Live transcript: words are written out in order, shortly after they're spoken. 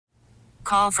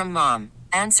Call from mom.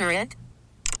 Answer it.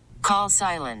 Call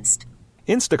silenced.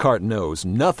 Instacart knows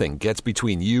nothing gets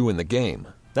between you and the game.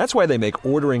 That's why they make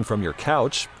ordering from your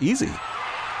couch easy.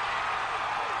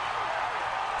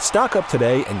 Stock up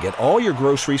today and get all your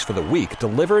groceries for the week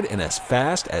delivered in as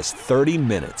fast as 30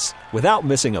 minutes without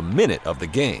missing a minute of the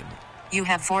game. You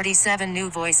have 47 new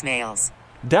voicemails.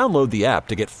 Download the app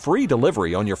to get free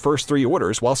delivery on your first 3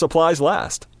 orders while supplies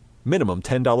last. Minimum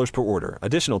 $10 per order.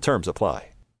 Additional terms apply.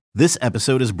 This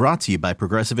episode is brought to you by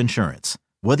Progressive Insurance.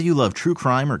 Whether you love true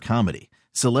crime or comedy,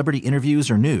 celebrity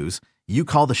interviews or news, you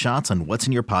call the shots on what's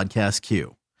in your podcast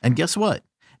queue. And guess what?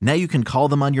 Now you can call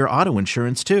them on your auto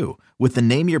insurance too with the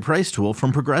Name Your Price tool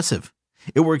from Progressive.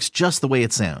 It works just the way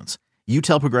it sounds. You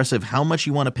tell Progressive how much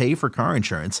you want to pay for car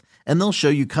insurance, and they'll show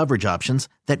you coverage options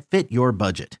that fit your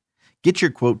budget. Get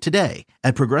your quote today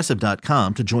at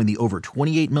Progressive.com to join the over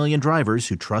 28 million drivers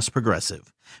who trust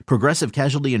Progressive. Progressive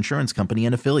Casualty Insurance Company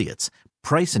and Affiliates.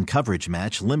 Price and coverage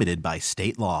match limited by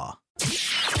state law.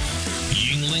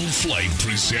 Yingling Flight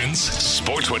presents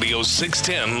Sports Radio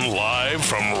 610 live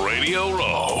from Radio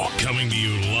Row. Coming to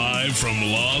you live from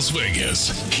Las Vegas.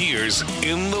 Here's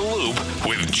In the Loop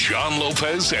with John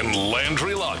Lopez and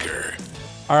Landry Locker.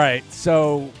 All right,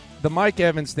 so the Mike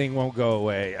Evans thing won't go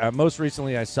away. Most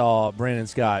recently I saw Brandon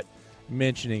Scott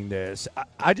mentioning this.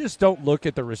 I just don't look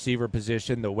at the receiver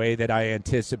position the way that I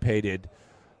anticipated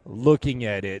looking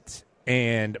at it.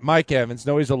 And Mike Evans,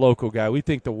 no, he's a local guy. We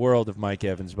think the world of Mike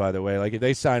Evans, by the way. Like, if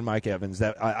they sign Mike Evans,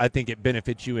 that I think it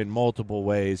benefits you in multiple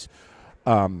ways.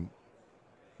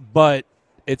 But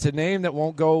it's a name that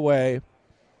won't go away.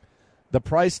 The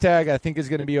price tag, I think, is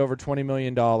going to be over $20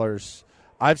 million.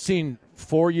 I've seen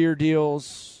 4-year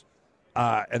deals,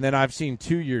 and then I've seen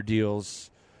 2-year deals.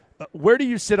 Where do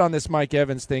you sit on this Mike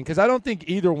Evans thing? Because I don't think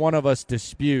either one of us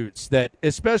disputes that,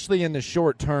 especially in the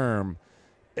short term,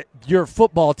 your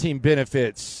football team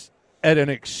benefits at an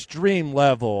extreme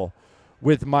level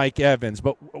with Mike Evans.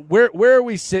 But where are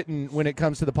we sitting when it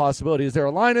comes to the possibility? Is there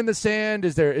a line in the sand?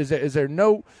 Is there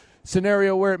no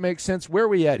scenario where it makes sense? Where are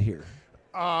we at here?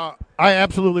 I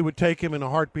absolutely would take him in a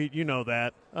heartbeat. You know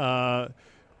that.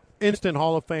 Instant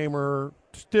Hall of Famer,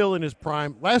 still in his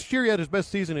prime. Last year he had his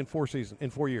best season in 4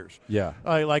 years. Yeah.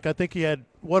 I think he had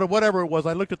whatever it was.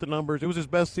 I looked at the numbers. It was his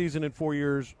best season in 4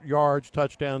 years, yards,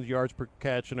 touchdowns, yards per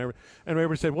catch, and everything. And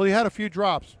everybody said, well, he had a few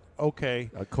drops. Okay.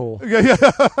 Cool. Okay.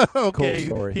 Cool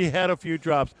story. He had a few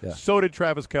drops. Yeah. So did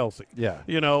Travis Kelce. Yeah.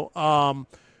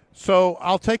 So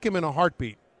I'll take him in a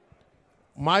heartbeat.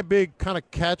 My big kind of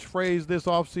catchphrase this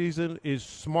offseason is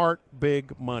smart,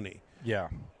 big money. Yeah.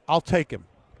 I'll take him.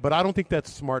 But I don't think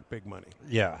that's smart, big money.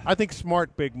 Yeah. I think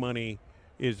smart, big money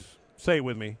is, say it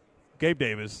with me, Gabe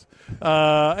Davis.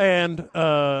 And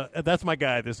that's my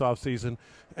guy this offseason.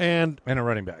 And a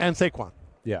running back. And Saquon.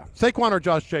 Yeah. Saquon or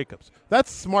Josh Jacobs.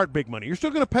 That's smart, big money. You're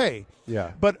still going to pay.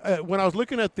 Yeah. But when I was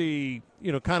looking at the,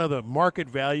 kind of the market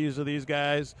values of these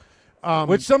guys.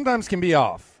 Which sometimes can be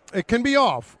off. It can be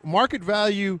off. Market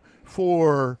value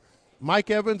for Mike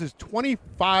Evans is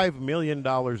 $25 million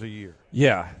a year.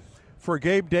 Yeah. For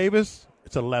Gabe Davis,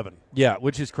 it's 11. Yeah,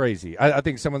 which is crazy. I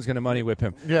think someone's going to money whip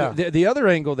him. Yeah. The other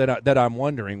angle that I'm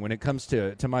wondering when it comes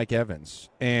to Mike Evans,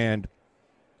 and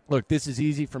look, this is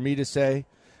easy for me to say.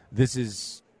 This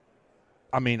is,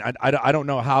 I don't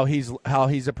know how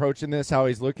he's approaching this, how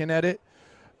he's looking at it,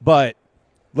 but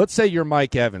let's say you're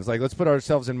Mike Evans. Like, let's put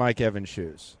ourselves in Mike Evans'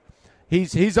 shoes.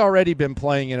 He's already been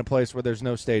playing in a place where there's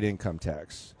no state income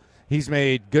tax. He's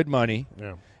made good money.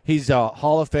 Yeah. He's a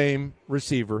Hall of Fame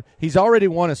receiver. He's already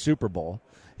won a Super Bowl.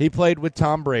 He played with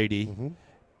Tom Brady. Mm-hmm.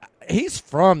 He's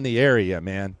from the area,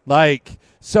 man.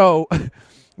 So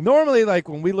normally,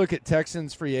 when we look at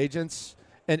Texans free agents,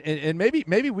 and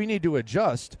maybe we need to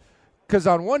adjust, because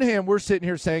on one hand, we're sitting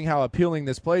here saying how appealing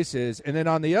this place is, and then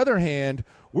on the other hand,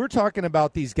 we're talking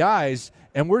about these guys,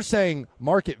 and we're saying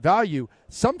market value.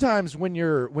 Sometimes when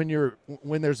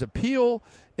there's appeal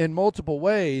in multiple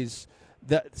ways,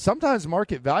 that sometimes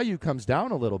market value comes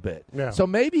down a little bit. Yeah. So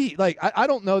maybe I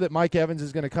don't know that Mike Evans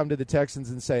is going to come to the Texans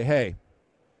and say, "Hey,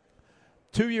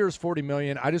 2 years, $40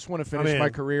 million. I just want to finish my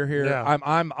career here. Yeah.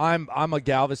 I'm a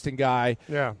Galveston guy.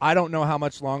 Yeah. I don't know how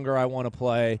much longer I want to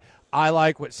play. I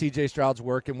like what C.J. Stroud's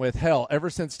working with. Hell, ever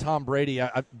since Tom Brady,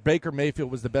 Baker Mayfield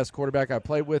was the best quarterback I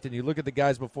played with, and you look at the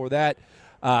guys before that.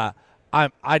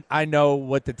 I know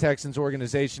what the Texans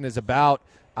organization is about.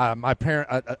 My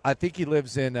parent, I think he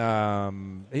lives in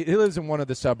one of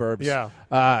the suburbs. Yeah.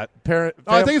 I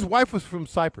think his wife was from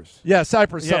Cyprus. Yeah,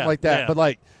 Cyprus, something like that. Yeah.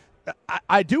 But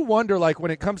I do wonder,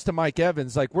 when it comes to Mike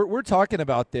Evans, we're talking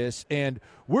about this, and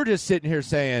we're just sitting here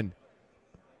saying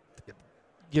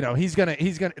he's gonna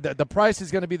the price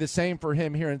is gonna be the same for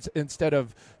him here instead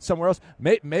of somewhere else.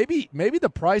 Maybe the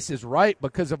price is right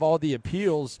because of all the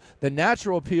appeals, the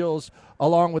natural appeals,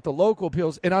 along with the local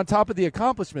appeals, and on top of the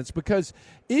accomplishments. Because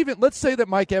even let's say that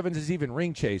Mike Evans is even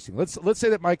ring chasing. Let's say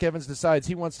that Mike Evans decides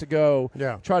he wants to go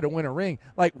try to win a ring.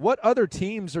 Like, what other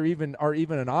teams are even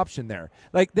an option there?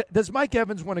 Like, does Mike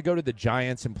Evans want to go to the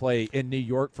Giants and play in New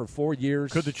York for 4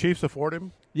 years? Could the Chiefs afford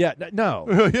him? Yeah, no.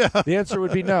 Yeah. The answer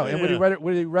would be no. And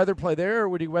would he rather play there or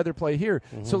would he rather play here?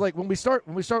 Mm-hmm. So, like, when we start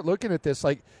looking at this,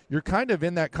 like, you're kind of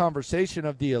in that conversation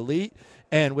of the elite,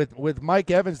 and with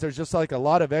Mike Evans, there's just like a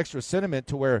lot of extra sentiment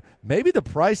to where maybe the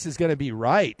price is going to be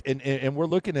right, and we're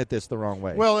looking at this the wrong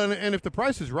way. Well, and if the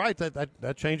price is right,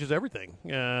 that changes everything.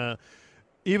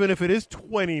 Even if it is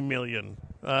 $20 million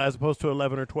as opposed to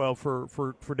 11 or 12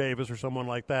 for Davis or someone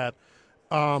like that.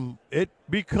 It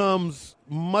becomes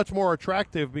much more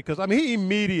attractive because, he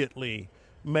immediately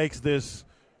makes this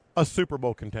a Super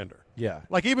Bowl contender. Yeah.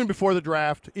 Like, even before the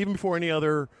draft, even before any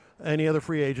other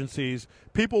free agencies,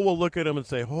 people will look at him and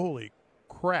say, holy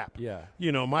crap. Yeah.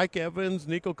 Mike Evans,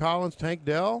 Nico Collins, Tank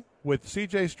Dell with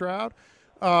C.J. Stroud.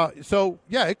 So,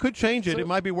 yeah, it could change it. It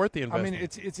might be worth the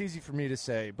investment. It's easy for me to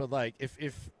say, but, like,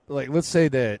 if let's say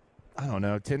that, I don't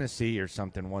know, Tennessee or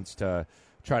something wants to –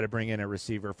 try to bring in a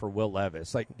receiver for Will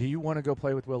Levis. Like, do you want to go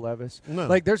play with Will Levis? No.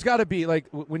 Like, there's got to be, like,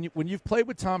 when you've played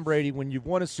with Tom Brady, when you've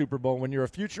won a Super Bowl, when you're a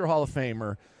future Hall of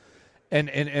Famer,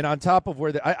 and on top of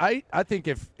where I think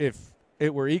if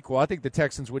it were equal, I think the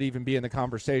Texans would even be in the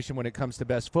conversation when it comes to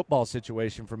best football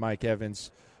situation for Mike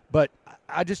Evans. But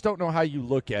I just don't know how you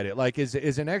look at it. Like,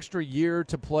 is an extra year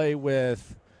to play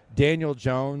with Daniel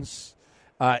Jones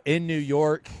in New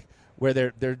York, where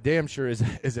there damn sure is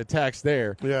a tax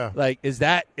there. Yeah. Like, is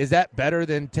that better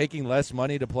than taking less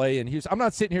money to play in Houston? I'm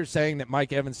not sitting here saying that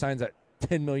Mike Evans signs a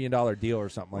 $10 million deal or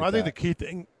something like that. I think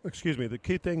the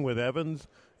key thing with Evans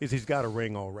is he's got a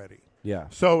ring already. Yeah.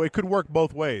 So it could work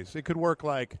both ways. It could work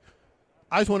like,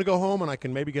 I just want to go home and I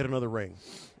can maybe get another ring.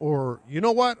 Or, you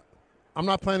know what? I'm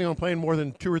not planning on playing more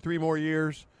than 2 or 3 more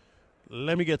years.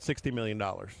 Let me get $60 million.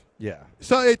 Yeah.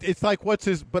 So it's like,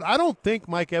 but I don't think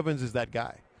Mike Evans is that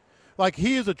guy. Like,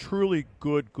 he is a truly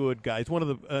good guy. He's one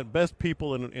of the best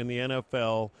people in the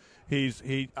NFL.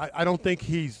 I don't think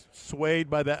he's swayed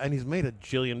by that, and he's made $1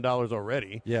 jillion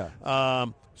already. Yeah.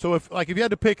 So if you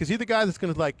had to pick, is he the guy that's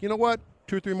going to, like, you know what,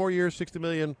 2 or 3 more years, $60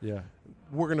 million? Yeah.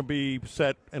 We're going to be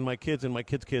set, and my kids and my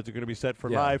kids' kids are going to be set for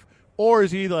life. Or is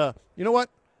he the, you know what,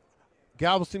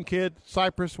 Galveston kid,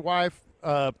 Cypress wife,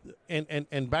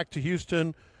 and back to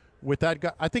Houston with that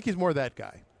guy? I think he's more that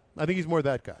guy.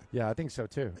 Yeah, I think so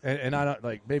too. And I don't,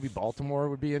 like, maybe Baltimore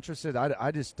would be interested.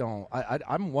 I just don't.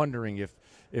 I'm wondering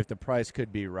if the price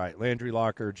could be right. Landry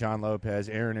Locker, John Lopez,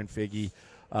 Aaron and Figgy,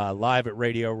 live at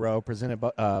Radio Row, presented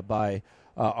by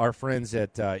our friends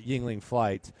at Yingling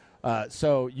Flight.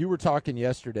 So you were talking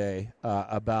yesterday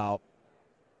about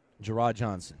Gerard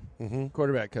Johnson,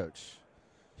 quarterback coach,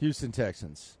 Houston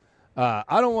Texans.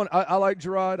 I like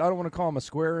Gerard. I don't want to call him a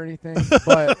square or anything,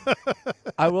 but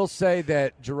I will say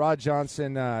that Gerard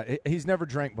Johnson, he's never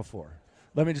drank before.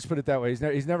 Let me just put it that way.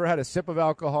 He's never had a sip of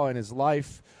alcohol in his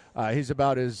life. He's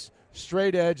about as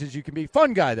straight edge as you can be.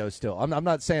 Fun guy, though, still. I'm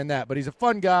not saying that, but he's a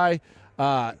fun guy.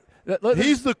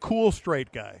 He's the cool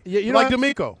straight guy. Yeah, like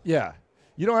D'Amico. Yeah.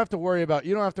 You don't have to worry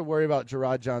about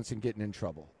Gerard Johnson getting in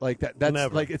trouble like that. That's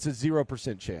Never. Like, it's a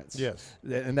 0% chance. Yes,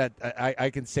 and that I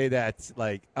can say that,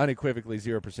 like, unequivocally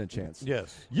 0% chance.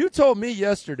 Yes. You told me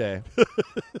yesterday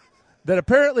that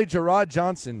apparently Gerard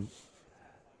Johnson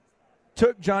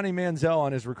took Johnny Manziel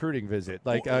on his recruiting visit.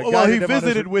 Like, he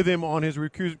visited with him on his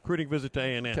recruiting visit to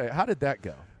A&M. Okay, how did that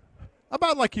go?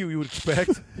 About like you would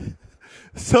expect.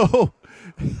 So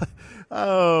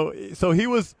he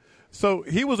was. So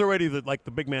he was already the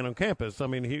big man on campus. I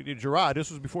mean, Gerard, this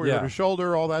was before he hurt his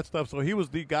shoulder, all that stuff. So he was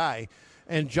the guy.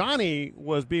 And Johnny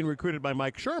was being recruited by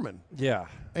Mike Sherman. Yeah.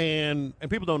 And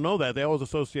people don't know that. They always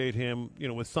associate him,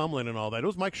 with Sumlin and all that. It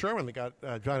was Mike Sherman that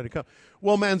got Johnny to come.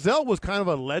 Well, Manziel was kind of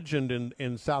a legend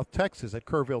in South Texas at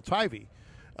Kerrville-Tivy.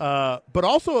 But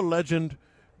also a legend,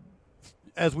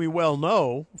 as we well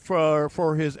know,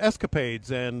 for his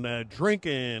escapades and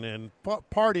drinking and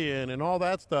partying and all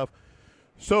that stuff.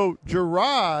 So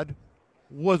Gerard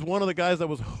was one of the guys that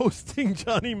was hosting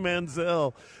Johnny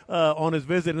Manziel on his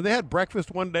visit. And they had breakfast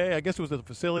one day. I guess it was at the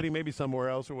facility, maybe somewhere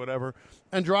else or whatever.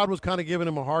 And Gerard was kind of giving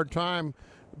him a hard time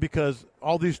because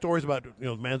all these stories about,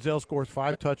 Manziel scores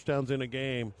 5 touchdowns in a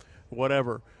game,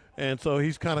 whatever. And so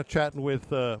he's kind of chatting with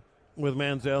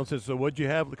Manziel and says, so what'd you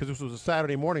have? Because this was a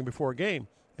Saturday morning before a game,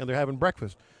 and they're having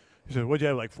breakfast. He said, what'd you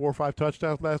have, like 4 or 5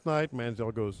 touchdowns last night?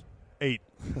 Manziel goes, 8.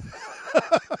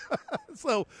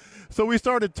 So we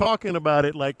started talking about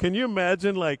it. Like, can you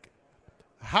imagine, like,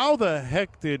 how the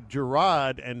heck did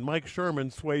Gerard and Mike Sherman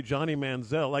sway Johnny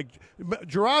Manziel? Like,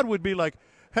 Gerard would be like,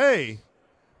 hey,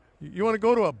 you want to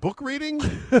go to a book reading?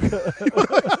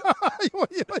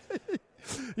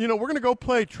 You know, we're going to go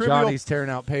play Trivial. Johnny's tearing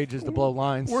out pages to blow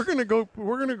lines. We're gonna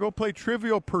go play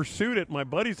Trivial Pursuit at my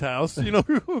buddy's house. You know,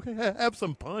 have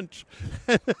some punch,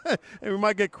 and we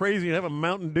might get crazy and have a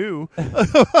Mountain Dew.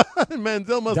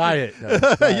 Manziel must diet,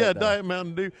 diet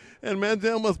Mountain Dew, and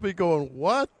Manziel must be going,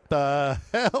 what the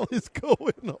hell is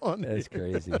going on? That's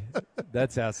crazy.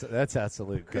 That's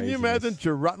absolute crazy. Can you imagine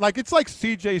Gerard? Like, it's like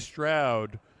C.J.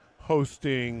 Stroud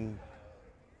hosting.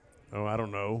 Oh, I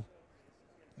don't know.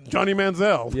 Johnny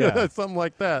Manziel, yeah, something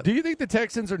like that. Do you think the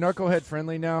Texans are knucklehead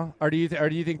friendly now, or do you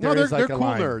think they're like cool a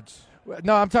line? Nerds?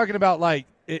 No, I'm talking about like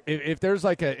if there's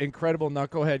like an incredible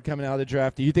knucklehead coming out of the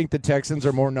draft. Do you think the Texans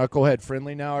are more knucklehead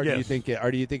friendly now, or yes. do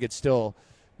you think it's still,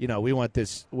 you know, we want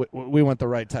this, we want the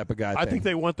right type of guy? I think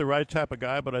they want the right type of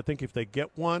guy, but I think if they get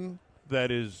one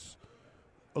that is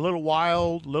a little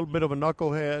wild, a little bit of a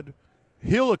knucklehead,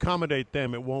 he'll accommodate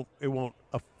them. It won't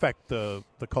affect the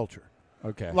culture.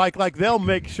 Okay. Like they'll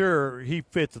make sure he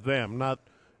fits them, not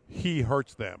he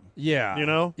hurts them. Yeah. You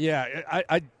know? Yeah.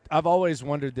 I've always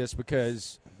wondered this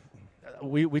because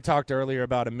we talked earlier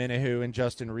about Amenahu and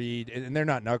Justin Reed, and they're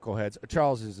not knuckleheads.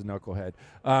 Charles is a knucklehead.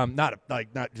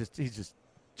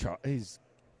 He's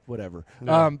whatever.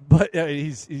 No. But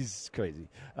he's crazy.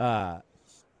 How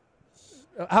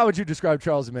would you describe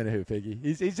Charles Amenahu, Figgy?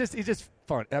 He's just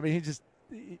fun. I mean,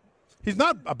 he's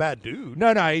not a bad dude.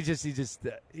 No,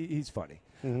 he's funny.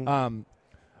 Mm-hmm.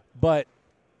 But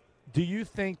do you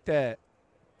think that,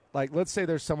 like, let's say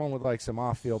there's someone with like some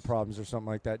off-field problems or something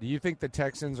like that. Do you think the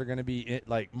Texans are going to be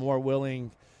like more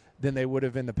willing than they would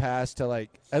have in the past to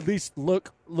like at least look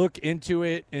into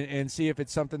it and see if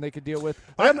it's something they could deal with?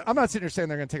 I'm not sitting here saying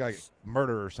they're going to take like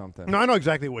murder or something. No, I know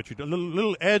exactly what you do. A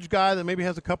little edge guy that maybe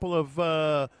has a couple of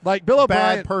like Bill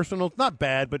O'Brien, not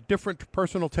bad, but different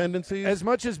personal tendencies. As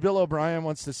much as Bill O'Brien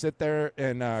wants to sit there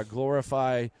and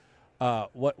glorify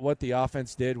what the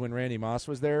offense did when Randy Moss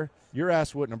was there, your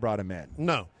ass wouldn't have brought him in.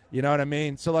 No. You know what I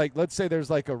mean? So, like, let's say there's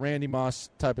like a Randy Moss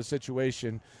type of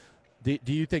situation. Do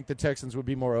you think the Texans would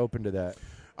be more open to that?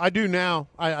 I do now.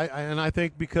 I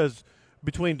think because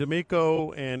between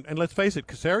D'Amico and let's face it,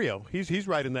 Caserio, he's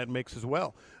right in that mix as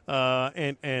well.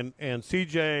 And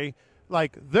CJ,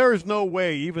 like, there is no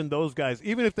way even those guys,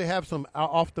 even if they have some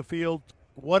off the field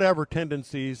whatever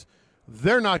tendencies,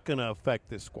 they're not going to affect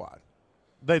this squad.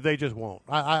 They just won't.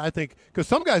 I think because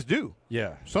some guys do.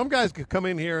 Yeah. Some guys could come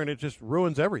in here and it just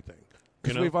ruins everything.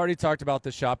 Because we've already talked about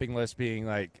the shopping list being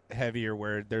like heavier,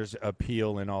 where there's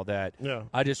appeal and all that. Yeah.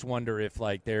 I just wonder if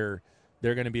like they're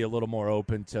going to be a little more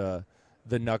open to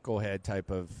the knucklehead type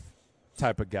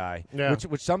of guy, yeah.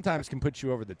 which sometimes can put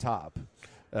you over the top.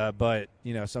 But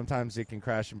you know, sometimes it can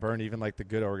crash and burn, even like the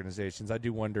good organizations. I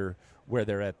do wonder where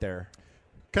they're at there.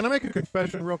 Can I make a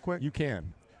confession real quick? You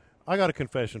can. I got a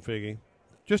confession, Figgy.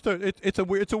 It's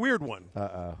a weird one.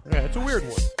 Uh-oh. Yeah, it's a weird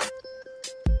one.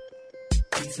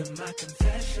 These are my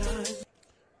confessions.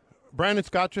 Brandon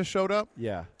Scott just showed up.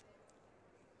 Yeah.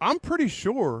 I'm pretty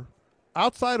sure,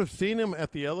 outside of seeing him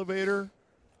at the elevator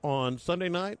on Sunday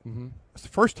night, it's the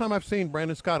first time I've seen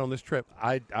Brandon Scott on this trip.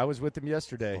 I was with him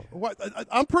yesterday. What?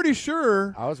 I'm pretty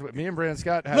sure. I was with me and Brandon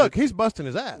Scott. He's busting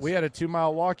his ass. We had a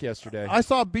 2-mile walk yesterday. I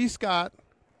saw B. Scott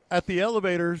at the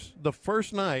elevators the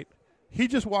first night. He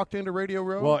just walked into Radio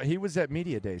Row. Well, he was at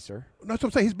Media Day, sir. That's what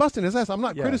I'm saying. He's busting his ass. I'm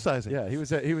not criticizing. Yeah, he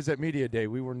was at Media Day.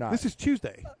 We were not. This is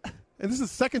Tuesday. And this is the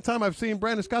second time I've seen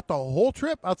Brandon Scott the whole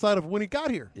trip outside of when he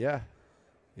got here. Yeah,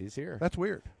 he's here. That's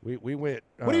weird. We went.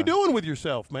 What are you doing with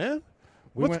yourself, man?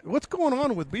 What's going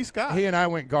on with B. Scott? He and I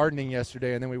went gardening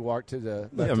yesterday, and then we walked to the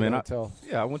hotel.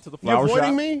 I went to the flower shop. You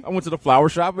avoiding me? I went to the flower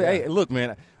shop. Yeah. Hey, look,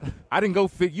 man, I didn't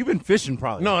go. You've been fishing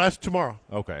probably. No, that's tomorrow.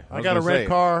 Okay. I got a red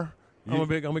car. I'm gonna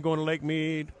be going to Lake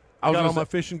Mead. I got all my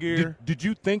fishing gear. Did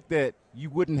you think that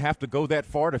you wouldn't have to go that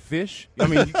far to fish? I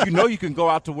mean, you can go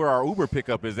out to where our Uber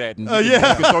pickup is at, and you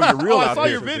can throw your reel out I saw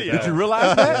there. your video. Did you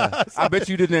realize that? I bet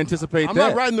you didn't anticipate I'm that.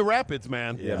 not riding the rapids,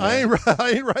 man. Yeah, I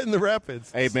ain't riding the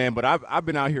rapids. Hey, man, but I've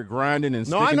been out here grinding and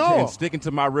sticking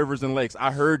to my rivers and lakes.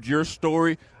 I heard your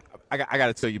story. I got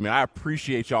to tell you, man, I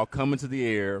appreciate y'all coming to the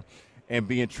air and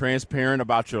being transparent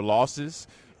about your losses,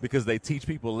 because they teach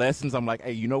people lessons. I'm like,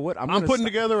 hey, you know what? I'm putting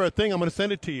together a thing. I'm going to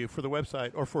send it to you for the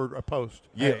website or for a post.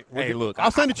 Yeah. Hey, look,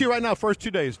 I'll send it to you right now. First 2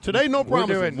 days. Today, no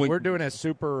promises. We're doing a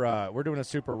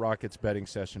super Rockets betting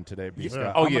session today.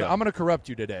 Yeah. I'm going to corrupt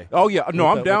you today. Oh yeah, no,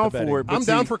 I'm down for it. I'm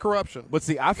down for corruption. But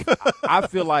see, I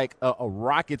feel like a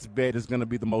Rockets bet is going to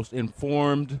be the most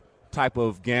informed type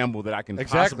of gamble that I can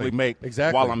possibly make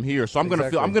while I'm here. So I'm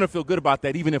gonna feel good about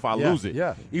that, even if I lose it.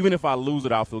 Yeah. Even if I lose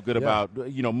it, I'll feel good about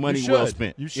money well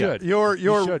spent. You should. Your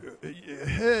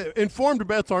informed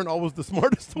bets aren't always the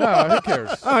smartest one. No, who cares?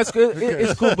 Oh, it's good.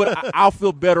 It's cool, but I'll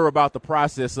feel better about the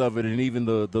process of it and even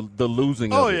the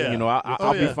losing of it.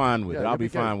 I'll be fine with it. I'll be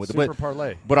fine with it. Super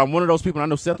parlay. But I'm one of those people. And I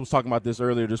know Seth was talking about this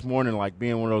earlier this morning, like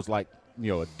being one of those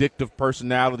addictive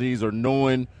personalities or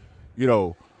knowing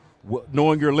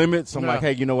your limits. I'm like,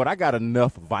 hey, you know what? I got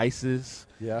enough vices.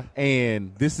 Yeah.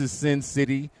 And this is Sin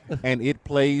City, and it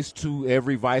plays to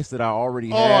every vice that I already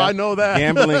have. Oh, I know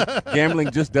that.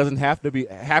 Gambling just doesn't happen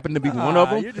to be one of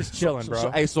them. You're just chilling,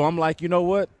 bro. So I'm like, you know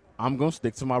what? I'm gonna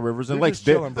stick to my rivers and You're lakes. just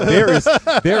chilling, bro.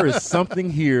 There is something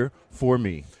here for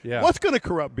me. Yeah. What's going to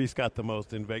corrupt B. Scott the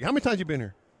most in Vegas? How many times you been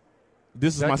here?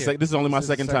 This is only my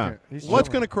second time. What's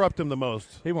going to corrupt him the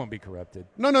most? He won't be corrupted.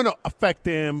 No. Affect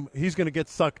him. He's going to get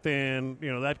sucked in.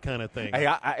 That kind of thing. Hey,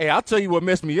 I'll tell you what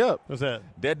messed me up. What's that?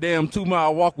 That damn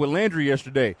 2-mile walk with Landry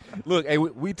yesterday. Look, hey,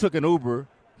 we took an Uber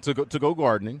to go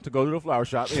gardening, to go to the flower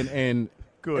shop, and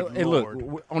Good Lord.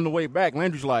 Lord. On the way back,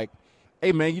 Landry's like,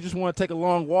 "Hey man, you just want to take a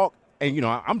long walk?" And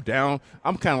I'm down.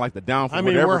 I'm kind of like the down for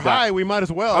whatever. We're guy. high. We might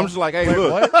as well. I'm just like, hey,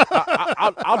 look,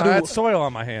 I'll do. I had soil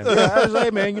on my hands. Yeah, I was like, hey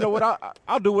man, you know what?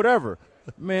 I'll do whatever.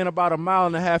 Man, about a mile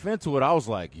and a half into it, I was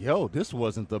like, yo, this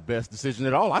wasn't the best decision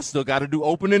at all. I still got to do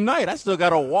opening night. I still got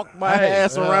to walk my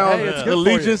ass around the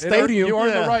Allegiant Stadium. You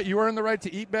earned the right. You earned the right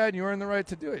to eat bad. And you earned the right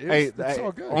to do it. It's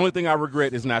all good. Only thing I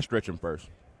regret is not stretching first.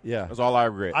 Yeah, that's all I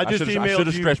regret. I should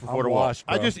have stretched before the walk.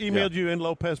 I just emailed you in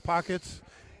Lopez Pockets.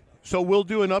 So we'll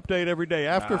do an update every day.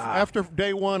 After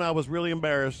day one, I was really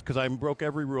embarrassed because I broke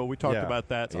every rule. We talked about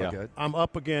that. All good. I'm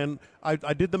up again.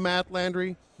 I did the math,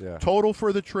 Landry. Yeah. Total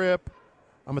for the trip,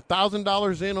 I'm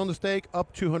 $1,000 in on the stake,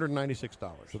 up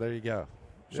 $296. So there you go.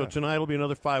 So tonight will be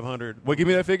another $500. Well, give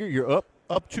me that figure. You're up.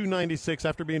 Up $296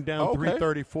 after being down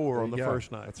 $334 on the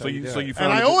first night. So you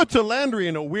and I owe it to Landry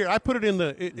in a weird. I put it in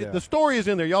the story is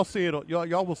in there. Y'all see it.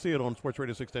 Y'all will see it on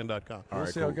sportsradio610.com. We'll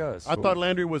see how it goes. I thought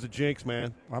Landry was a jinx,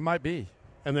 man. I might be.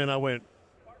 And then I went,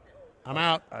 I'm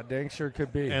out. I dang sure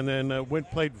could be. And then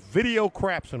played video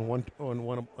craps and won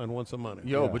some money.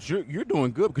 Yo, but you're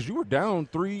doing good because you were down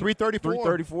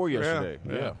 334 yesterday.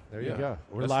 Yeah. There you go.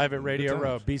 We're live at Radio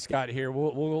Row. B. Scott here.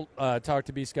 We'll talk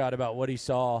to B. Scott about what he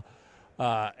saw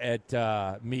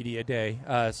at Media Day,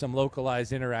 some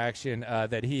localized interaction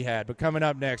that he had. But coming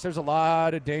up next, there's a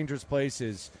lot of dangerous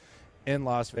places in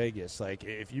Las Vegas. Like,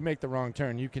 if you make the wrong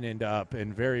turn, you can end up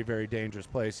in very, very dangerous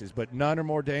places. But none are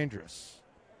more dangerous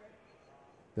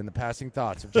than the passing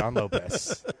thoughts of John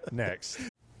Lopez. Next.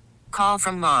 Call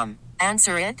from mom.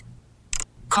 Answer it.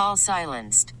 Call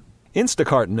silenced.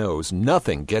 Instacart knows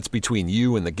nothing gets between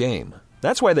you and the game.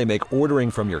 That's why they make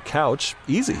ordering from your couch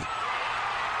easy.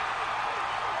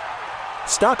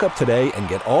 Stock up today and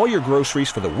get all your groceries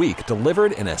for the week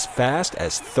delivered in as fast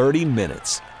as 30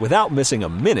 minutes without missing a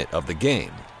minute of the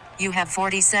game. You have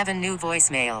 47 new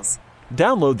voicemails.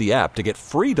 Download the app to get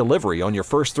free delivery on your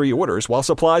first 3 orders while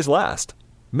supplies last.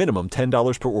 Minimum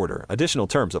 $10 per order. Additional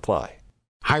terms apply.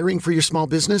 Hiring for your small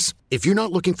business? If you're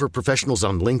not looking for professionals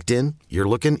on LinkedIn, you're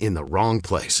looking in the wrong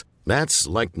place. That's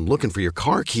like looking for your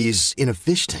car keys in a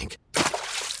fish tank.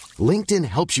 LinkedIn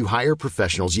helps you hire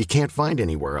professionals you can't find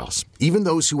anywhere else, even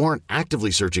those who aren't actively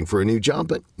searching for a new job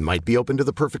but might be open to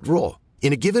the perfect role.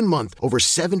 In a given month, over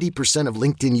 70% of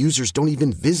LinkedIn users don't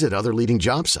even visit other leading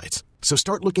job sites. So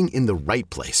start looking in the right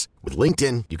place. With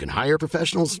LinkedIn, you can hire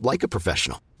professionals like a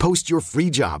professional. Post your free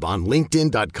job on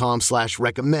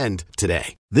linkedin.com/recommend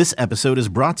today. This episode is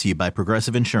brought to you by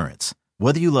Progressive Insurance.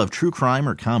 Whether you love true crime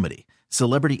or comedy,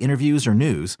 celebrity interviews or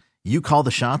news, you call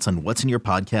the shots on what's in your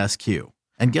podcast queue.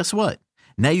 And guess what?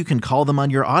 Now you can call them on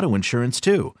your auto insurance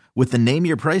too with the Name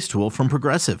Your Price tool from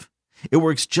Progressive. It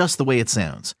works just the way it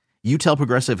sounds. You tell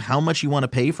Progressive how much you want to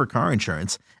pay for car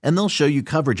insurance, and they'll show you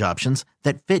coverage options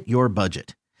that fit your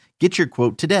budget. Get your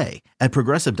quote today at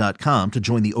Progressive.com to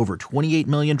join the over 28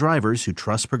 million drivers who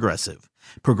trust Progressive.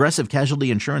 Progressive Casualty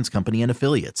Insurance Company and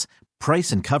Affiliates.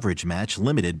 Price and coverage match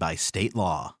limited by state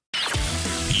law.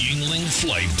 Yingling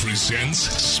Flight presents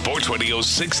Sports Radio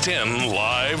 610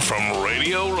 live from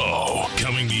Radio Row.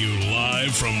 Coming to you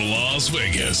live from Las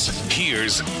Vegas.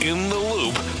 Here's In the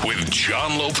Loop with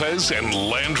John Lopez and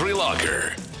Landry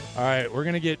Locker. All right, we're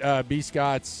going to get B.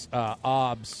 Scott's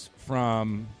obs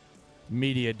from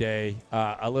Media Day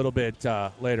a little bit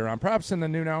later on, perhaps in the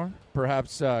noon hour,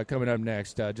 perhaps coming up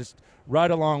next. Just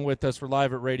ride along with us. We're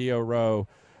live at Radio Row.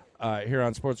 Here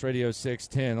on Sports Radio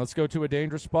 610. Let's go to a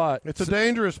dangerous spot. It's a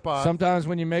dangerous spot. Sometimes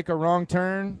when you make a wrong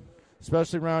turn,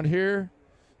 especially around here,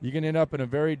 you can end up in a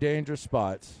very dangerous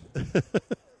spot.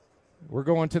 We're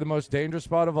going to the most dangerous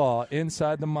spot of all,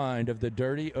 inside the mind of the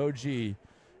dirty OG,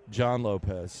 John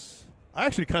Lopez. I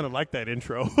actually kind of like that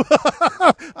intro.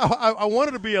 I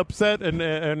wanted to be upset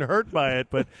and hurt by it,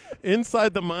 but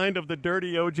inside the mind of the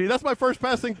dirty OG, that's my first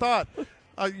passing thought.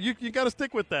 You got to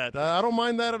stick with that. I don't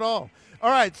mind that at all. All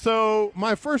right, so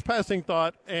my first passing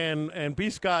thought, and B.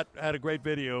 Scott had a great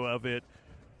video of it.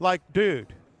 Like, dude,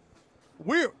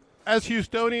 we're, as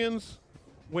Houstonians,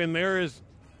 when there is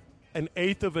an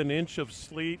eighth of an inch of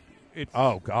sleet,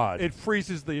 it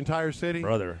freezes the entire city.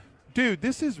 Brother. Dude,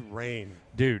 this is rain.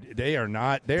 Dude, they are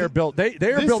not. They are built. They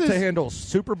are built to handle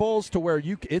Super Bowls to where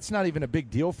it's not even a big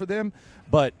deal for them.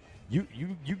 But you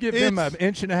give them an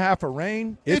inch and a half of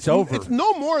rain, it's over. It's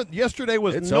no more. Yesterday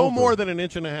was more than an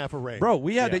inch and a half of rain. Bro,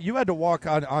 you had to walk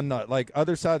on the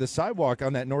other side of the sidewalk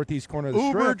on that northeast corner of the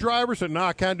Uber strip. driver said, "No,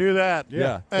 I can't do that."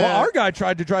 Yeah. Well, our guy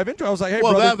tried to drive into it. I was like, "Hey,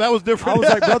 well, brother." that was different. I was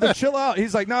like, "Brother, chill out."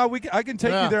 He's like, "No, I can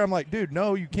take you there." I'm like, "Dude,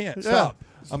 no, you can't. Stop.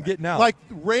 I'm getting out." Like,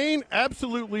 rain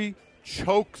absolutely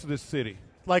chokes this city.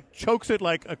 Like, chokes it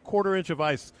like a quarter inch of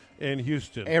ice in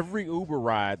Houston. Every Uber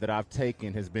ride that I've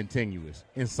taken has been tenuous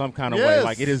in some kind of way.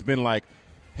 Like, it has been like,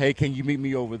 hey, can you meet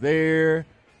me over there?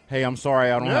 Hey, I'm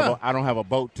sorry, I don't have a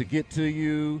boat to get to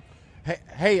you.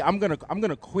 Hey, I'm gonna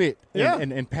quit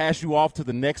and pass you off to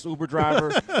the next Uber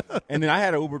driver. And then I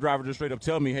had an Uber driver just straight up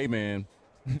tell me, hey, man,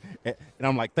 and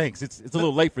I'm like, thanks. It's a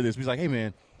little late for this. He's like, hey,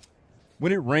 man,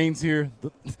 when it rains here,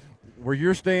 where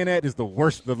you're staying at is the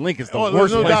worst. The link is the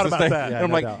worst place to stay. That. And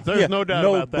I'm like, there's no doubt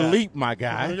about that. No bleep, my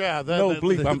guy. Yeah, no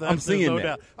bleep. I'm seeing that.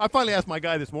 Doubt. I finally asked my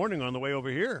guy this morning on the way over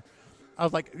here. I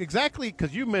was like, exactly,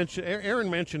 because you mentioned,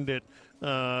 Aaron mentioned it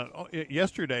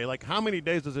yesterday. Like, how many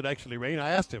days does it actually rain? I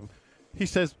asked him. He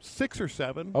says 6 or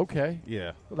 7. Okay.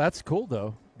 Yeah. Well, that's cool,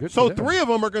 though. Good. So 3 of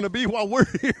them are going to be while we're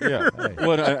here. Yeah. Hey.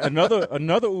 Well,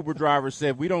 another Uber driver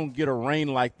said we don't get a rain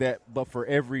like that, but for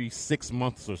every 6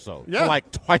 months or so. Yeah. So like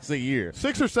twice a year.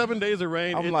 6 or 7 days of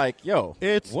rain. I'm like, yo,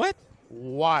 it's what?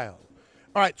 Wild.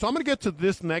 All right, so I'm going to get to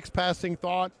this next passing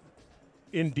thought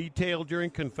in detail during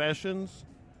confessions.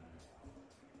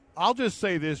 I'll just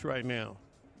say this right now.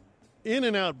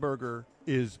 In-N-Out Burger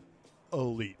is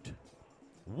elite.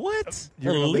 What?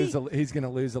 He's going to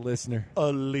lose a listener.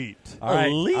 Elite. All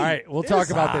right. We'll talk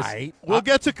about this. We'll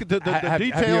get to the details. Have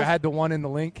you had the one in the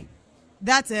link?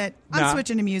 That's it. I'm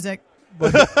switching to music.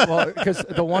 Well, because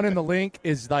the one in the link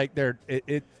is like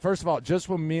first of all, just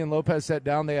when me and Lopez sat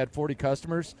down, they had 40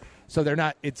 customers. So they're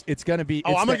not. It's going to be. It's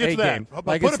I'm going to get to that. Game.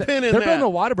 Like, put a pin in they're that. building a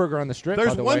Whataburger on the strip. There's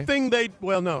by the one way. thing they.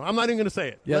 Well, no, I'm not even going to say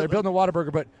it. Yeah, they're building a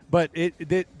Whataburger, but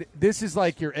this is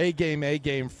like your A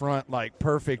game front, like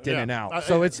perfect in and out.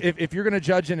 So it's if you're going to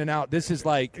judge in and out, this is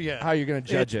like how you're going to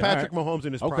judge it's it. Patrick Mahomes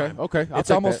in his prime. Okay. It's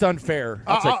almost unfair.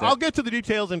 I'll get to the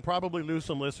details and probably lose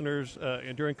some listeners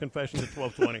during confessions at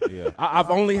 12:20. Yeah, I've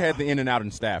only had the In-N-Out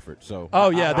in Stafford, so.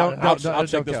 Oh yeah, I'll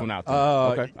check this one out. Too.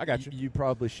 Okay, I got you. You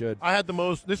probably should. I had the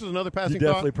most. This is another passing thought. You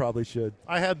definitely thought. Probably should.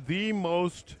 I had the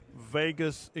most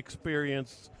Vegas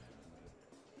experience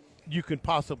you could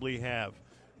possibly have.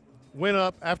 Went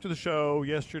up after the show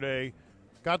yesterday,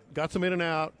 got some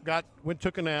In-N-Out,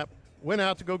 took a nap, went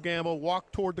out to go gamble,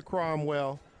 walked toward the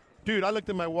Cromwell. Dude, I looked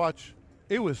at my watch.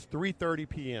 It was 3:30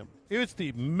 p.m. It was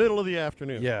the middle of the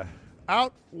afternoon. Yeah.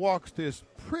 Out walks this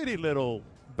pretty little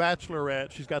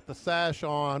bachelorette. She's got the sash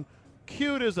on,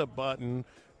 cute as a button.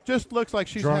 Just looks like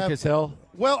she's drunk as hell.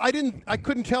 Well, I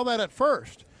couldn't tell that at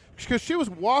first because she was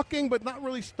walking but not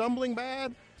really stumbling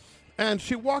bad, and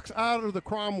she walks out of the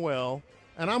Cromwell,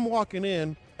 and I'm walking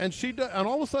in, and and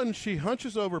all of a sudden she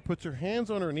hunches over, puts her hands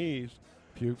on her knees,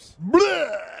 pukes,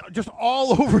 just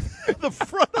all over the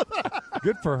front of the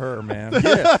Good for her, man.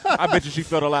 Yeah, I bet you she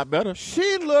felt a lot better.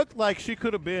 She looked like she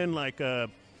could have been like a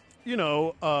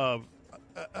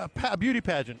beauty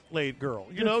pageant late girl,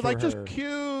 like her. just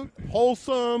cute,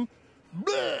 wholesome,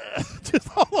 just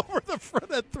all over the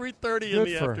front at 3:30 in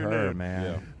the for afternoon. Her,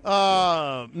 man.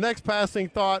 Yeah. Next passing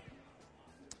thought,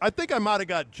 I think I might have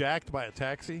got jacked by a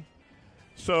taxi.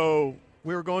 So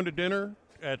we were going to dinner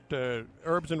at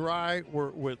Herbs and Rye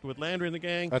with Landry and the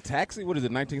gang. A taxi? What is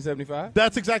it, 1975?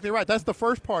 That's exactly right. That's the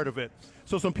first part of it.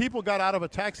 So some people got out of a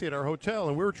taxi at our hotel,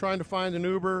 and we were trying to find an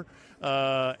Uber,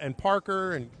 and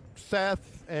Parker and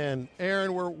Seth and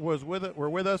Aaron were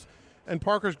with us, and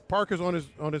Parker's on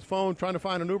his phone trying to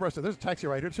find an Uber. I said, "There's a taxi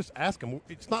right here. Let's just ask him."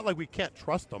 It's not like we can't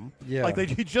trust them. Yeah. Like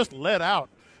he just let out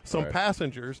some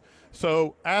passengers.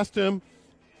 So asked him,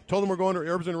 told him we're going to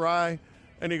Herbs and Rye,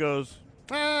 and he goes,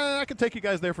 "I could take you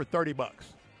guys there for $30."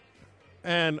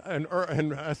 And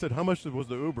I said, how much was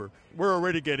the Uber? We're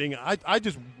already getting. I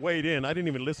just weighed in. I didn't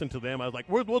even listen to them. I was like,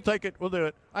 we'll take it. We'll do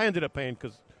it. I ended up paying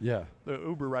because the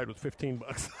Uber ride was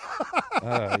 $15.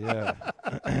 Yeah.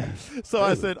 So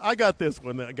I said, I got this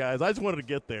one, guys. I just wanted to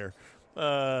get there.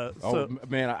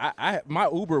 Man, my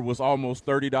Uber was almost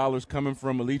 $30 coming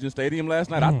from Allegiant Stadium last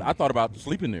night. I thought about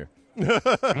sleeping there.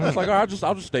 I was like, I'll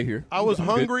just stay here. I was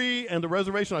hungry, and the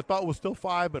reservation I thought was still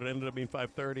 $5, but it ended up being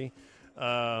 $5.30.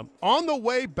 On the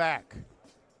way back,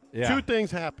 two things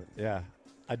happened. Yeah,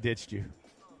 I ditched you.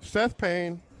 Seth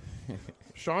Payne,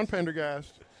 Sean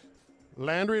Pendergast,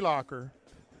 Landry Locker.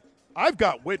 I've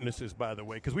got witnesses, by the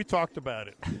way, because we talked about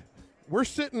it. We're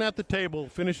sitting at the table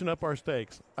finishing up our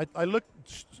steaks. I looked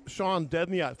Sean dead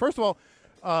in the eye. First of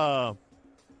all,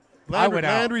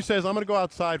 Landry says, I'm going to go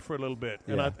outside for a little bit.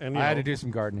 Yeah. And I had to do some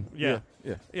gardening. Yeah.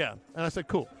 And I said,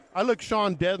 cool. I looked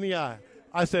Sean dead in the eye.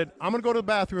 I said, I'm going to go to the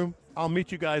bathroom. I'll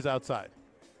meet you guys outside.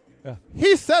 Yeah.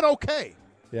 He said, okay.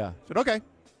 Yeah. I said, okay.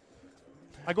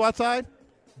 I go outside.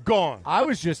 Gone. I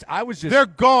was just. They're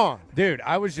gone. Dude,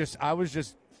 I was just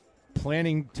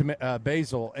planting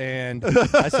basil, and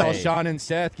I saw Sean and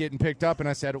Seth getting picked up, and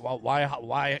I said, well,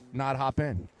 why not hop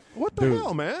in? What the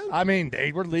hell, man? I mean,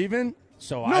 they were leaving,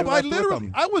 so I left with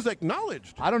them. I was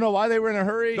acknowledged. I don't know why they were in a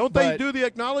hurry. Don't they do the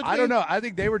acknowledgement? I don't know. I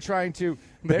think they were trying to.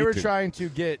 Trying to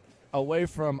get away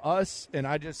from us, and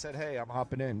I just said, "Hey, I'm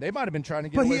hopping in." They might have been trying to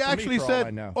get away from me. But he actually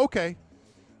said, "Okay."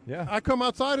 Yeah. I come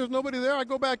outside. There's nobody there. I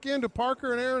go back in to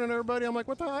Parker and Aaron and everybody. I'm like,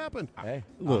 "What the hell happened?" Hey,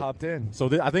 look, I hopped in. So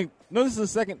I think this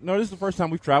is the first time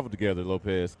we've traveled together,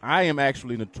 Lopez. I am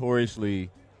actually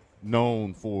notoriously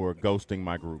known for ghosting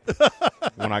my group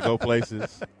when I go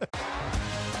places.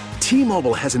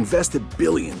 T-Mobile has invested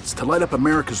billions to light up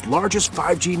America's largest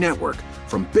 5G network,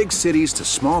 from big cities to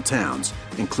small towns,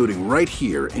 including right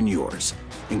here in yours.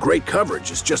 And great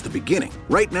coverage is just the beginning.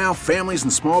 Right now, families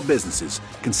and small businesses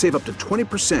can save up to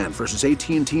 20% versus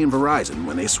AT&T and Verizon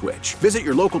when they switch. Visit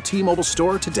your local T-Mobile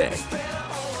store today.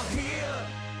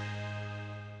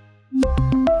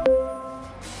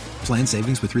 Plan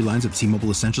savings with 3 lines of T-Mobile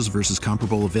Essentials versus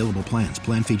comparable available plans.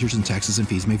 Plan features and taxes and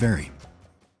fees may vary.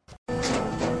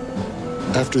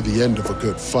 After the end of a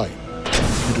good fight,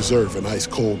 you deserve an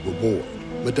ice-cold reward.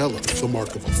 Modelo is the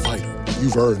mark of a fighter.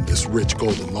 You've earned this rich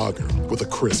golden lager with a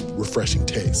crisp, refreshing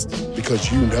taste.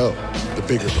 Because you know, the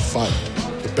bigger the fight,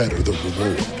 the better the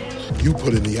reward. You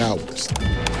put in the hours,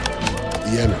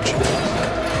 the energy,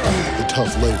 the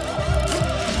tough labor.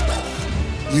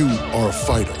 You are a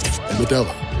fighter, and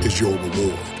Modelo is your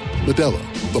reward.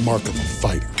 Modelo, the mark of a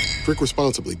fighter. Drink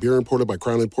responsibly. Beer imported by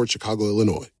Crown Imports, Chicago,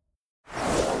 Illinois.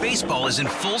 Baseball is in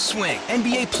full swing.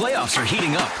 NBA playoffs are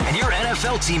heating up, and your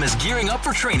NFL team is gearing up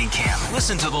for training camp.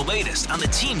 Listen to the latest on the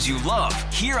teams you love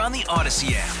here on the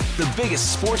Odyssey app. The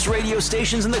biggest sports radio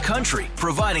stations in the country,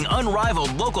 providing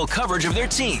unrivaled local coverage of their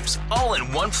teams, all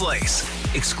in one place.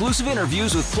 Exclusive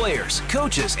interviews with players,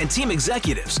 coaches, and team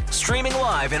executives, streaming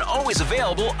live and always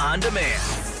available on demand.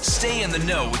 Stay in the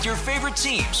know with your favorite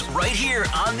teams right here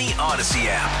on the Odyssey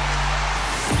app.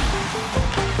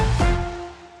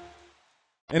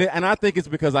 And I think it's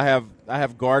because I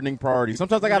have gardening priorities.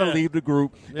 Sometimes I got to leave the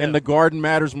group, and the garden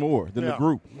matters more than the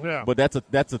group. Yeah. But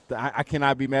I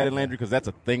cannot be mad at Landry because that's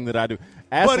a thing that I do.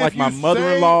 Ask like my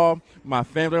mother-in-law, my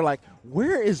family. They're like,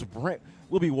 "Where is Brent?"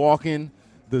 We'll be walking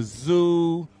the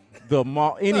zoo, the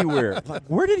mall, anywhere. Like,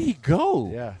 where did he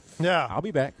go? Yeah. I'll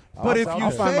be back. But if you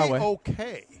I'll find my way.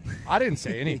 Okay. I didn't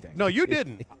say anything. No, you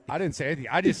didn't. I didn't say anything.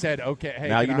 I just said, okay, hey,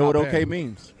 now you know what okay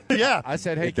means. Yeah. I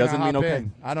said, hey, it doesn't mean okay.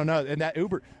 In? I don't know. And that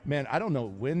Uber, man, I don't know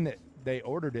when they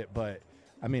ordered it, but,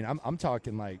 I mean, I'm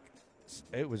talking like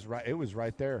it was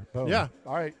right there. Boom. Yeah.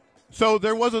 All right. So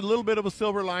there was a little bit of a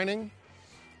silver lining.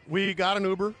 We got an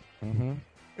Uber. Mm-hmm.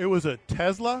 It was a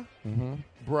Tesla. Mm-hmm.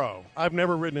 Bro, I've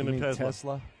never ridden in a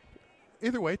Tesla.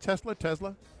 Either way, Tesla.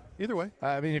 Either way.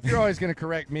 I mean, if you're always going to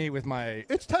correct me with my...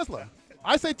 It's Tesla.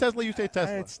 I say Tesla, you say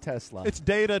Tesla. It's Tesla. It's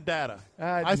data.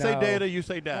 I say data, you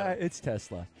say data. It's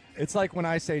Tesla. It's like when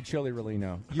I say Chili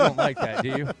Relino. You don't like that, do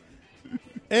you?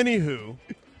 Anywho,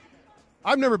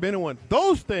 I've never been in one.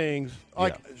 Those things,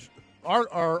 like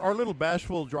our little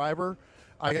bashful driver,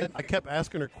 I kept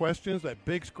asking her questions, that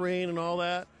big screen and all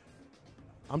that.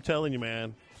 I'm telling you,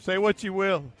 man, say what you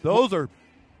will. Those are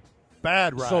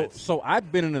bad rides. So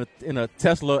I've been in a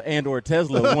Tesla or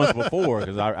Tesla once before,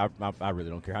 because I really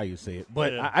don't care how you say it.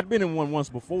 But I'd been in one once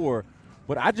before.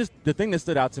 But the thing that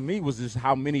stood out to me was just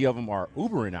how many of them are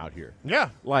Ubering out here. Yeah.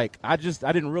 Like, I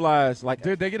didn't realize, like.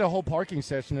 Dude, they get a whole parking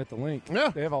session at the link. Yeah.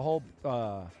 They have a whole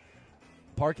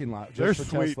parking lot. They're Just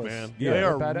for sweet, Teslas. man. Yeah, They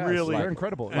are badass. really. They're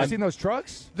incredible. Have you seen those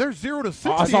trucks? They're 0 to 60.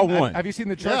 I saw one. Have you seen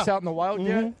the trucks out in the wild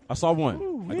yet? I saw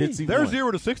one. I did see They're one.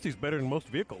 0 to 60 is better than most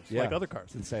vehicles, like other cars.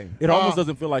 It's insane. It almost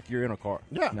doesn't feel like you're in a car.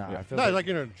 Yeah. No, I feel like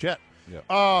you're in a jet.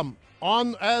 Yeah.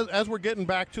 As we're getting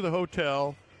back to the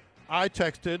hotel, I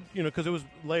texted, because it was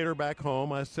later back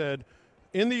home. I said,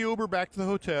 in the Uber back to the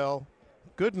hotel,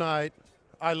 good night,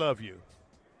 I love you.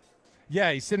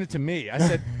 Yeah, he sent it to me. I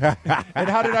said, and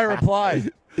how did I reply?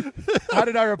 What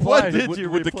did you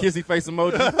with the kissy face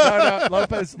emoji? No,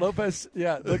 Lopez.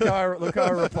 Yeah, look how I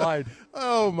replied.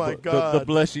 Oh my God, the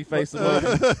blushy face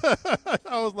emoji.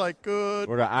 I was like, good,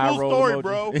 or the eye cool roll story, emoji.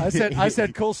 bro. I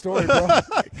said, cool story, bro.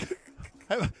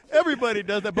 Everybody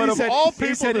does that, but he all people,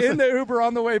 he said in the Uber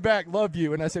on the way back, love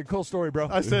you, and I said, cool story, bro.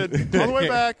 I said on the way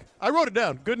back, I wrote it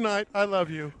down. Good night, I love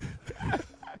you.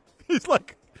 He's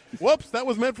like, whoops, that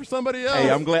was meant for somebody else.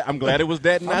 Hey, I'm glad it was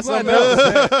that and not something else.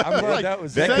 else. I'm glad that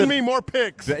was Send me more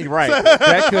pics. Right.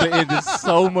 That could have ended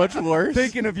so much worse.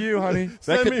 Thinking of you, honey.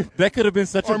 That could have been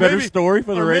such a better story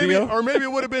for the radio. Or maybe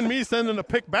it would have been me sending a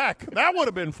pic back. That would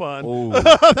have been fun.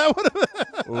 That would have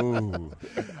been.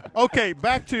 Okay,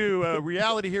 back to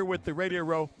reality here with the Radio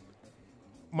Row.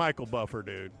 Michael Buffer,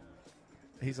 dude.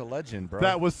 He's a legend, bro.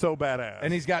 That was so badass.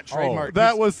 And he's got trademark.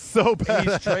 That was so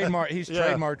badass. He's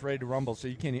trademarked Ready to Rumble, so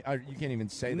you can't even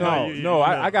say that. No,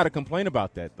 I got to complain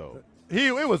about that though.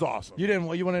 It was awesome. You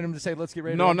didn't. You wanted him to say, "Let's get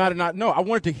ready." No, not. No, I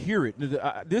wanted to hear it.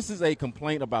 This is a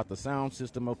complaint about the sound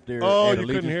system up there. Oh, at you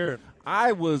Allegiant. couldn't hear it.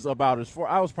 I was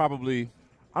probably,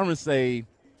 I'm going to say,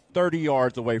 30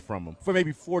 yards away from him, for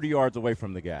maybe 40 yards away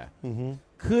from the guy. Mm-hmm.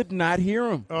 Could not hear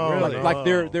him. Oh, really? Like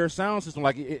their sound system.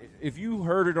 Like if you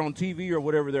heard it on TV or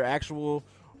whatever, their actual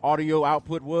audio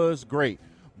output was great.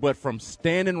 But from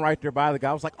standing right there by the guy,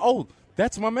 I was like, oh.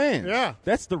 That's my man. Yeah,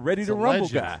 that's the Ready to Rumble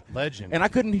guy. Legend. And I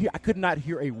could not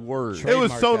hear a word. It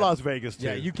was so Las Vegas too.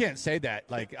 Yeah, you can't say that.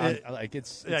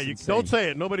 It's yeah. You insane. don't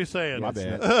say it. Nobody's saying it. My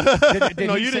bad.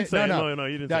 No, you didn't say it. No,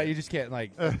 you didn't. No, say you just can't.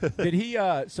 Did he?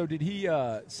 Did he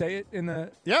say it in the?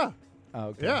 Yeah. Oh,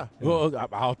 okay. Yeah. Well,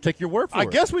 I'll take your word for it. I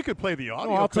guess we could play the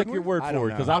audio. No, I'll take your word for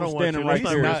it because I was standing right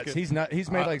there. He's nuts.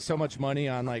 He's made like so much money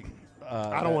on like.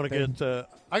 I don't want to get.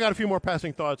 I got a few more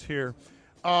passing thoughts here.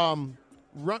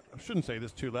 I shouldn't say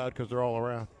this too loud because they're all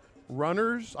around.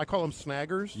 Runners, I call them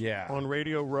snaggers. Yeah. On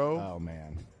Radio Row. Oh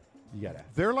man, you gotta.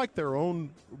 They're like their own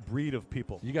breed of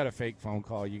people. You got a fake phone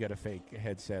call. You got a fake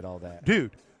headset. All that.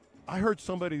 Dude, I heard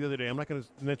somebody the other day. I'm not going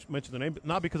to mention the name, but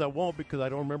not because I won't, because I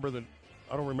don't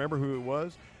remember who it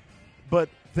was. But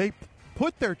they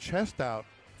put their chest out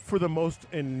for the most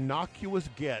innocuous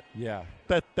get. Yeah.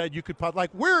 That you could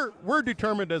like. We're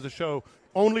determined as a show.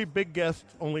 Only big guests,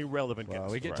 only relevant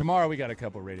guests. Tomorrow. We got a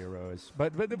couple radio rows,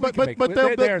 but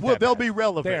they'll be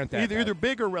relevant. They aren't that either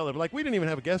big or relevant. Like we didn't even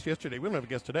have a guest yesterday. We don't have a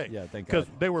guest today. Yeah, thank God. Because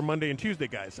they were Monday and Tuesday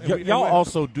guys. Y'all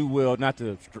also do well, not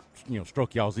to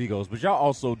stroke y'all's egos, but y'all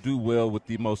also do well with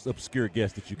the most obscure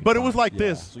guests that you can. But find. it was like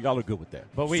this. So y'all are good with that.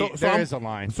 But there is a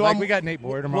line. So we got Nate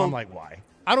Boyer tomorrow. I'm like, why?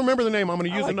 I don't remember the name. I'm going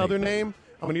to use another name.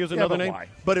 I'm going to use another name. Why?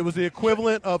 But it was the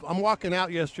equivalent of I'm walking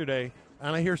out yesterday.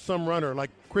 And I hear some runner,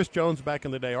 like Chris Jones back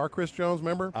in the day. Our Chris Jones,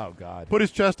 remember? Oh, God. Put his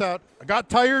chest out. I got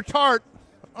tired tart.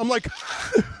 I'm like,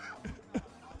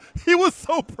 he was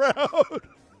so proud.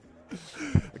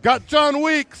 I got John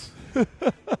Weeks. Yay!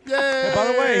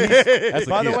 Hey,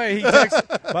 by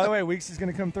the way, Weeks is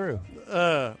going to come through.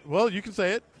 Well, you can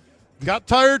say it. Got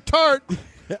tired tart.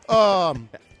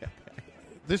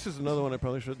 This is another one I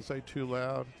probably shouldn't say too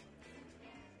loud.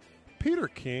 Peter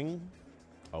King.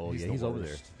 Oh, he's over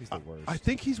there. He's the worst. I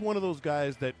think he's one of those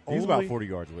guys that he's about 40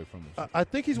 yards away from us. I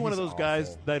think he's one of those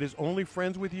guys that is only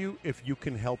friends with you if you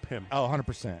can help him. Oh,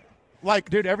 100%. Like,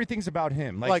 dude, everything's about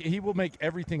him. Like he will make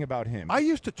everything about him. I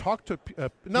used to talk to.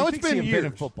 Now it's been years.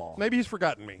 In football. Maybe he's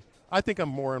forgotten me. I think I'm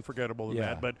more unforgettable than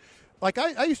that. But like,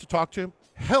 I used to talk to him.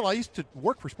 Hell, I used to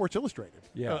work for Sports Illustrated.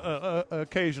 Yeah.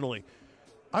 Occasionally,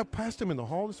 I passed him in the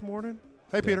hall this morning.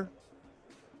 Hey, Peter.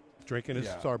 Drinking his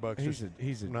Starbucks.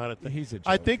 He's a joke.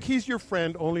 I think he's your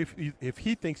friend only if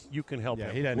he thinks you can help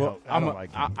him. He doesn't help. I don't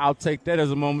like him. I'll take that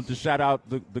as a moment to shout out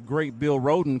the great Bill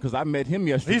Rhoden because I met him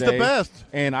yesterday. He's the best.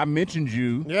 And I mentioned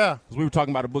you. Yeah. Because we were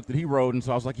talking about a book that he wrote, and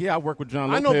so I was like, yeah, I work with John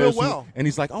Lopez. I know Bill well. And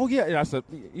he's like, oh, yeah. And I said,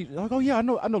 oh, yeah, I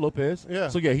know Lopez. Yeah.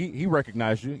 So, yeah, he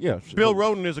recognized you. Yeah. Bill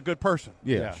Rhoden is a good person.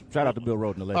 Yeah. Shout out to Bill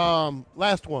Rhoden, the legend.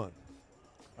 Last one.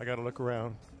 I got to look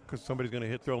around because somebody's going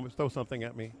to throw something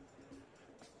at me.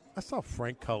 I saw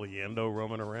Frank Caliendo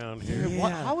roaming around here.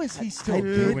 Yeah. How is he still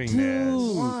doing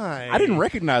this? Why? I didn't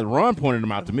recognize Ron pointed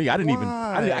him out to me. I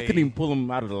couldn't even pull him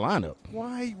out of the lineup.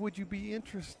 Why would you be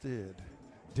interested?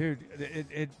 Dude,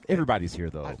 everybody's here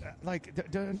though.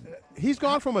 He's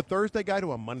gone from a Thursday guy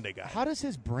to a Monday guy. How does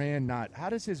his brand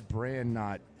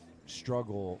not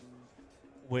struggle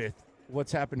with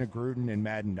what's happened to Gruden and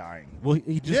Madden dying? Well,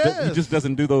 he just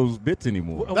doesn't do those bits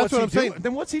anymore. That's what I'm saying.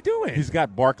 Then what's he doing? He's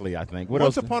got Barkley, I think. What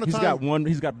Once else? upon a He's time- got one.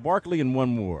 He's got Barkley and one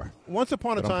more. Once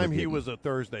upon a But I'm time, he forgetting. was a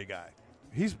Thursday guy.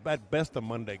 He's at best a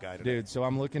Monday guy today. Dude, so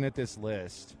I'm looking at this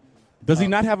list. Does he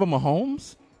not have a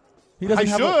Mahomes? He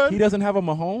doesn't he doesn't have a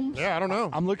Mahomes? Yeah, I don't know.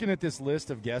 I'm looking at this list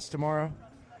of guests tomorrow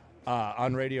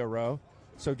on Radio Row.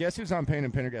 So guess who's on Payne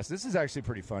and Pendergast? This is actually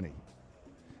pretty funny.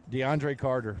 DeAndre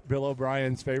Carter, Bill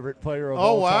O'Brien's favorite player of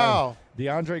all time. Oh, wow.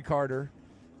 DeAndre Carter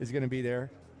is going to be there.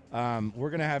 We're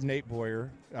going to have Nate Boyer,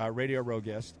 Radio Row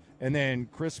guest, and then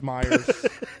Chris Myers.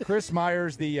 Chris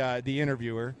Myers, the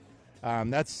interviewer.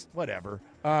 That's whatever.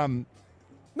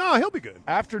 No, he'll be good.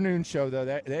 Afternoon show, though,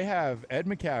 they have Ed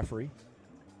McCaffrey.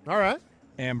 All right.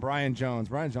 And Brian Jones.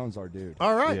 Brian Jones, our dude.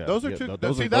 All right. Yeah, those are yeah, two.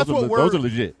 those See, are- that's those what are- we're. those are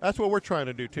legit. That's what we're trying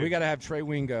to do too. We got to have Trey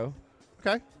Wingo.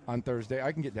 Okay. On Thursday.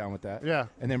 I can get down with that. Yeah.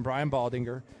 And then Brian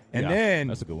Baldinger. And Yeah, then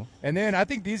that's a good one. And then I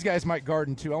think these guys might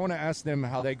garden too. I want to ask them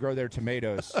how they grow their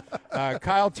tomatoes.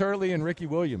 Kyle Turley and Ricky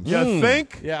Williams. You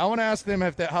think? Yeah, I want to ask them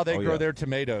how they Oh, grow yeah. their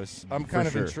tomatoes. I'm kind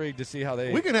of sure. intrigued to see how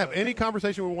they. We can have any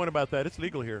conversation we want about that. It's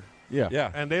legal here. Yeah.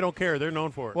 Yeah. And they don't care. They're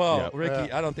known for it. Well, Yeah.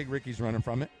 Ricky, I don't think Ricky's running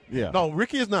from it. Yeah. No,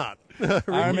 Ricky is not. Ricky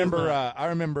I remember. is not. I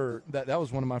remember that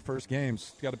was one of my first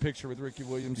games. Got a picture with Ricky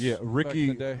Williams. Yeah. back in Ricky.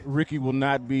 the day. Ricky will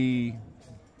not be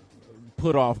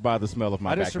put off by the smell of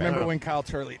my I just backpack. remember when Kyle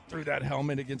Turley threw that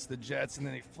helmet against the Jets and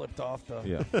then he flipped off the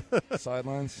Yeah.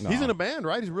 sidelines. He's in a band,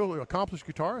 right? He's a really accomplished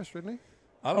guitarist, isn't he?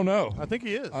 I don't know. I think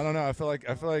he is. I don't know. I feel like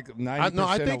 90%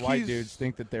 I of think white he's- dudes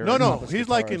think that they're No. accomplished He's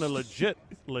like in a guitarists.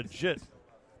 legit.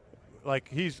 Like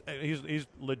he's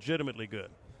legitimately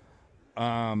good.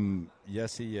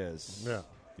 Yes, he is. Yeah.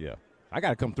 Yeah. I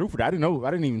got to come through for that. I didn't know.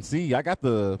 I didn't even see. I got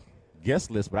the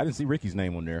guest list, but I didn't see Ricky's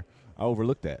name on there. I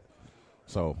overlooked that.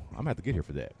 So I'm going to have to get here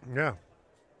for that. Yeah.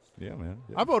 Yeah, man.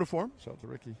 Yeah. I voted for him. Shout out to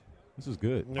Ricky. This is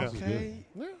good. Yeah. This is good. Okay.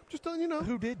 Yeah, just telling you know.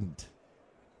 Who didn't?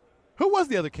 Who was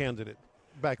the other candidate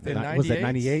back In then? Was that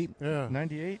 98? Yeah.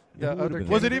 98? Yeah, The who would've other been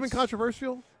Was it candidates? even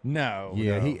controversial? No.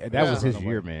 Yeah, no. that was his No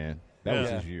year, way. man. That Yeah. was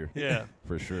his year. Yeah.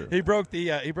 For sure. He broke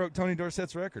Tony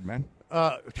Dorsett's record, man.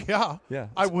 Yeah. Yeah.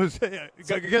 I was.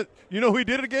 You know who he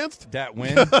did it against? That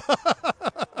win.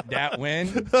 That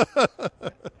win.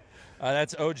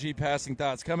 That's OG passing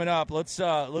thoughts coming up. Let's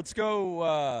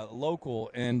go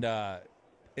local and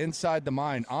inside the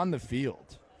mind on the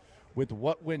field with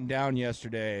what went down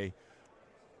yesterday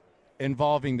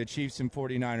involving the Chiefs and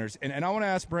 49ers. And I want to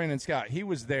ask Brandon Scott. He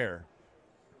was there.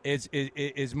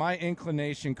 Is my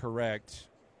inclination correct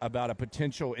about a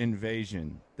potential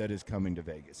invasion that is coming to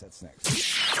Vegas? That's next.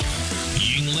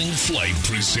 Yingling Flight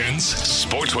presents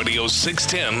Sports Radio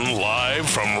 610 live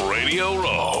from Radio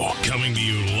Row. Coming to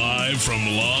you live from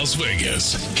Las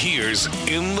Vegas. Here's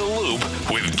In the Loop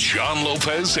with John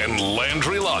Lopez and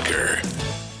Landry Locker.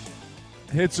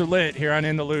 Hits are lit here on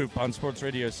In the Loop on Sports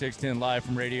Radio 610 live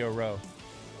from Radio Row.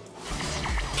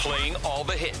 Playing all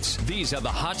the hits. These are the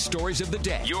hot stories of the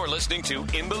day. You're listening to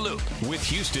In the Loop with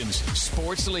Houston's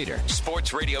sports leader,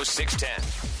 Sports Radio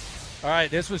 610. All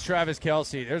right, this was Travis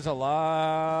Kelce. There's a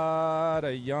lot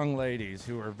of young ladies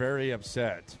who are very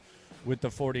upset with the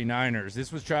 49ers.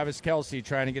 This was Travis Kelce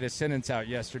trying to get a sentence out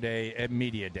yesterday at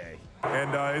Media Day. And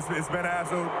it's been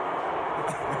absolute.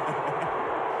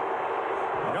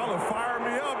 Y'all are firing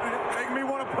me up, making me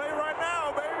want to play right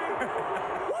now, baby.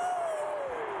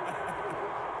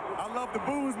 I love the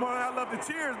boos, man. I love the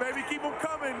cheers, baby. Keep them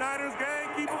coming, Niners gang.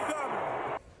 Keep them coming.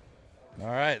 All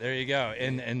right, there you go.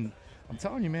 And I'm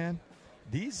telling you, man,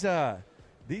 these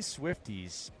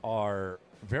Swifties are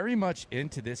very much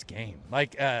into this game.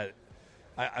 Like,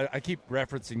 I keep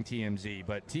referencing TMZ,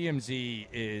 but TMZ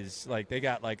is like, they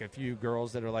got like a few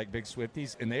girls that are like big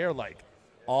Swifties, and they are like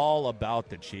all about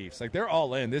the Chiefs. Like, they're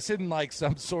all in. This isn't like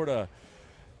some sort of,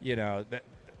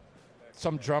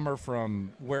 some drummer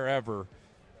from wherever.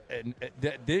 And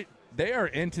they are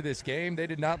into this game. They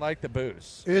did not like the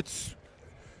booze. It's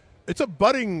a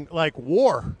budding like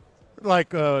war,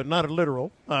 like not a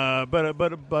literal, but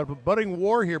a budding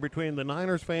war here between the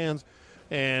Niners fans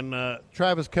and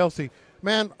Travis Kelce.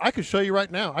 Man, I could show you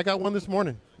right now. I got one this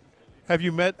morning. Have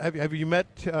you met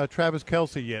Travis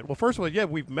Kelce yet? Well, first of all, yeah,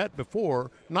 we've met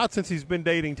before. Not since he's been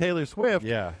dating Taylor Swift.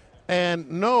 Yeah, and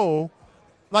no.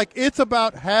 Like, it's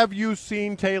about, have you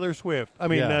seen Taylor Swift? I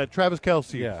mean, Travis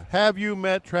Kelce. Yeah. Have you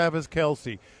met Travis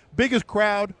Kelce? Biggest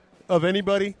crowd of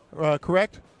anybody,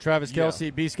 correct? Travis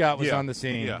Kelce, B. Scott was on the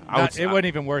scene. Yeah, it wasn't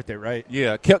even worth it, right?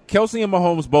 Yeah, Kelce and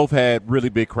Mahomes both had really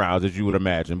big crowds, as you would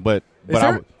imagine. But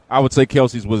I would say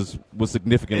Kelce's was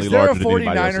significantly larger than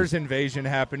anybody else's. Is there a 49ers invasion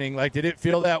happening? Like, did it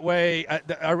feel that way,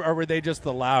 or were they just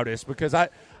the loudest? Because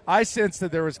I sense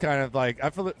that there was kind of like, I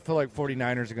feel like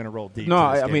 49ers are going to roll deep. No,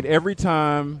 I mean, every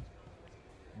time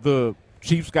the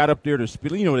Chiefs got up there to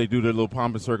speak, you know, they do their little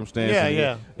pomp and circumstance.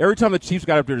 Yeah. Every time the Chiefs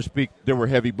got up there to speak, there were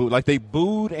heavy boos. Like, they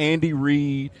booed Andy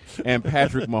Reid and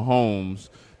Patrick Mahomes,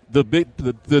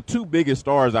 the two biggest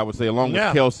stars, I would say, along with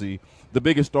Kelce, the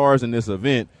biggest stars in this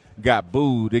event got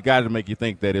booed. It got to make you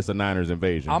think that it's a Niners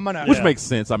invasion, which makes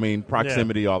sense. I mean,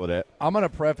 proximity, all of that. I'm going to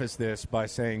preface this by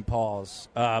saying pause,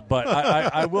 but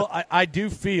I do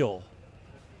feel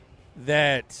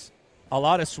that a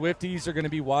lot of Swifties are going to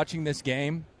be watching this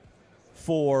game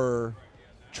for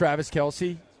Travis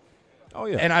Kelce. Oh,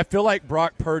 yeah. And I feel like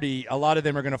Brock Purdy, a lot of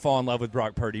them are going to fall in love with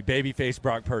Brock Purdy, babyface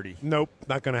Brock Purdy. Nope,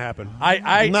 not going to happen.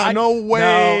 No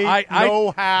way.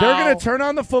 No how. They're going to turn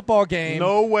on the football game.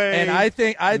 No way. And I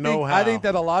think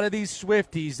that a lot of these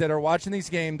Swifties that are watching these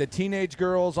games, the teenage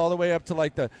girls all the way up to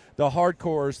like the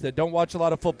hardcores that don't watch a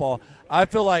lot of football, I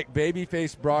feel like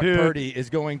babyface Brock Purdy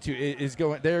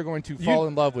they're going to fall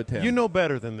in love with him. You know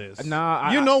better than this.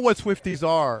 Nah, you know what Swifties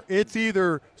are. It's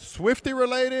either Swiftie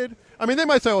related. I mean, they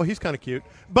might say, "Oh, he's kind of cute,"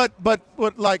 but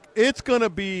like it's gonna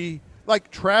be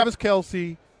like Travis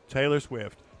Kelce, Taylor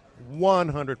Swift,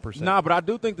 100%. Nah, but I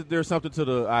do think that there's something to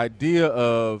the idea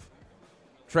of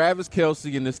Travis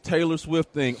Kelce and this Taylor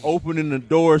Swift thing opening the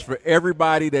doors for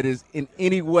everybody that is in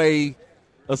any way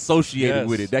associated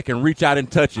with it, that can reach out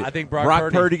and touch it. I think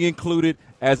Brock Purdy included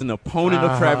as an opponent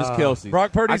of Travis Kelce.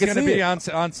 Brock Purdy's going to be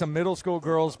on some middle school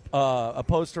girls' a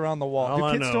poster on the wall.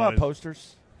 Do kids still have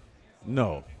posters?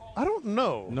 No. I don't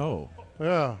know. No.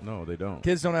 Yeah. No, they don't.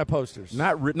 Kids don't have posters.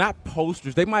 Not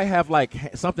posters. They might have like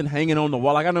something hanging on the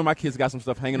wall. Like I know my kids got some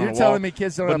stuff hanging on the wall. You're telling me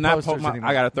kids don't have posters anymore.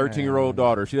 I got a 13-year-old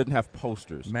daughter. She doesn't have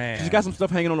posters. Man. She's got some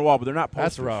stuff hanging on the wall, but they're not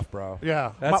posters. That's rough, bro.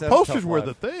 Yeah. That's posters were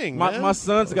the thing. My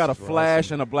son's got a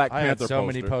Flash and a Black Panther poster. I had so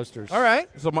many posters. All right.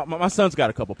 So my son's got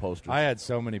a couple posters. I had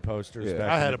so many posters back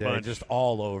I had in the a day, bunch. just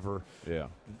all over. Yeah.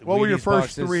 What were your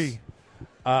first boxes. 3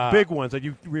 big ones that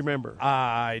you remember?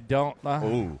 I don't.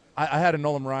 Ooh. I had a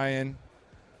Nolan Ryan,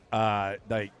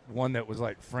 like one that was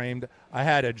like framed. I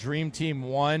had a Dream Team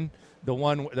 1,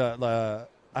 I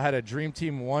had a Dream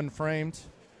Team 1 framed,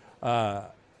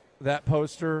 that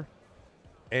poster,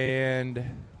 and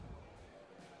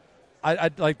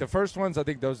I like the first ones. I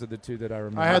think those are the 2 that I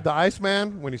remember. I had the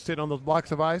Iceman when he's sitting on those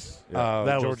blocks of ice.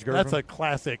 Yeah. George Gervin. That's a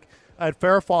classic. I had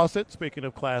Farrah Fawcett. Speaking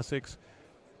of classics.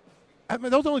 I mean,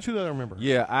 those are the only 2 that I remember.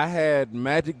 Yeah, I had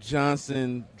Magic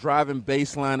Johnson driving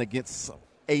baseline against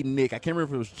a Knick. I can't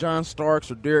remember if it was John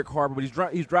Starks or Derek Harper, but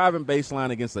he's driving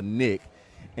baseline against a Knick.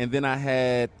 And then I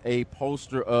had a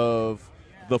poster of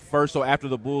the first, so after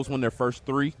the Bulls won their first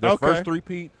 3, first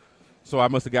 3-peat. So I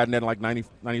must have gotten that in like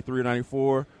 93 or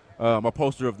 94. A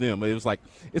poster of them. It was like,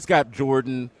 it's got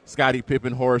Jordan, Scottie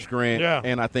Pippen, Horace Grant,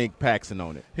 and I think Paxson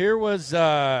on it. Here was,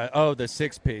 the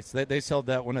 6-piece. They sold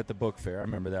that one at the book fair. I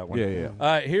remember that one.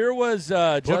 Yeah. Here was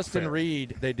Justin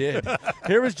Reed. They did.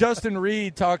 Here was Justin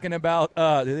Reed talking about,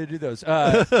 did they do those?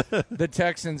 The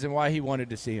Texans and why he wanted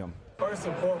to see them. First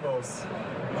and foremost,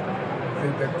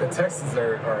 the Texans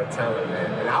are a talent,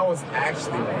 man. And I was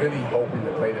actually really hoping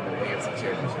to play them in the AFC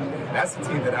Championship. That's the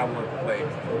team that I want to play.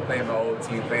 Playing my old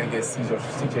team, playing against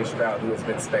C.J. Stroud, who has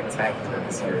been spectacular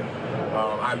this year.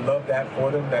 I love that for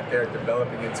them, that they're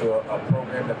developing into a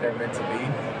program that they're meant to be,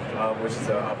 which is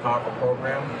a powerful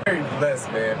program. Very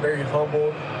blessed, man. Very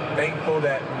humble. Thankful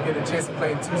that we get a chance to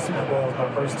play in 2 Super Bowls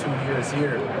my first 2 years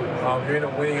here. You're in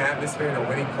a winning atmosphere, in a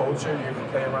winning culture. You're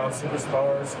playing around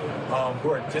superstars who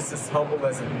are just as humble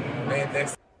as a man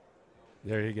next.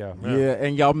 There you go. Yeah,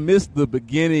 and y'all missed the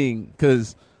beginning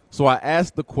because – so I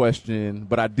asked the question,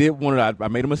 but I did one of I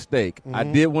made a mistake. Mm-hmm. I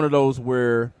did one of those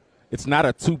where it's not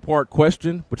a 2-part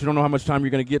question, but you don't know how much time you're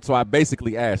going to get. So I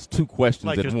basically asked 2 questions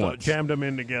like at just once. Jammed them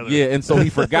in together. Yeah, and so he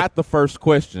forgot the first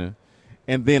question,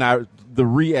 and then the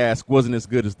re-ask wasn't as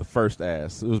good as the first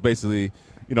ask. It was basically,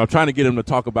 trying to get him to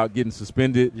talk about getting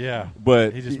suspended. Yeah,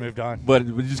 but he just moved on. But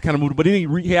he just kind of moved. But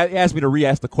he asked me to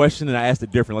re-ask the question, and I asked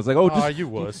it different. I was like, "Oh, you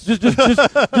was just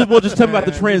tell me about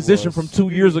the transition from 2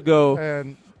 years ago."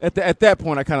 And at that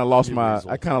point, I kind of lost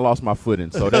my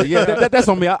footing. So that's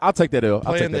on me. I'll take that L.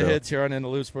 Playing the hits here on In the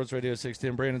Loop Sports Radio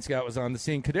 610. Brandon Scott was on the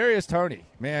scene. Kadarius Toney,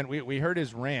 man, we heard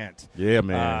his rant. Yeah,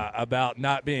 man. About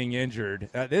not being injured.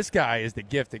 This guy is the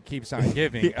gift that keeps on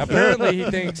giving. Apparently, he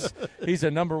thinks he's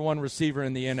a number 1 receiver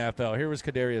in the NFL. Here was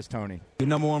Kadarius Toney. The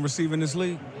number 1 receiver in this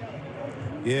league.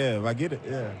 Yeah, if I get it,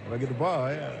 yeah. If I get the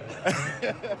ball,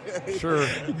 yeah. Sure.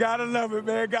 You gotta love it,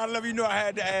 man. Gotta love it. You know I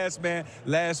had to ask, man.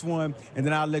 Last one, and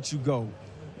then I'll let you go.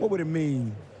 What would it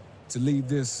mean to leave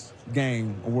this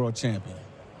game a world champion?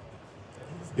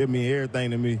 It means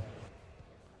everything to me.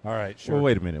 All right, sure. Well,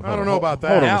 wait a minute. I don't know about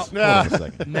that. Hold on a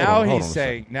second.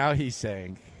 Now he's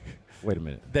saying. Wait a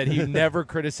minute. That he never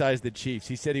criticized the Chiefs.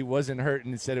 He said he wasn't hurt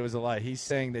and said it was a lie. He's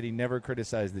saying that he never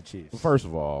criticized the Chiefs. Well, first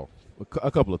of all,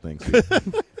 a couple of things here.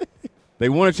 They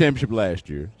won a championship last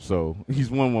year, so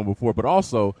he's won one before. But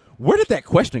also, where did that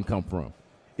question come from?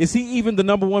 Is he even the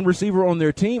number one receiver on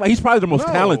their team? He's probably the most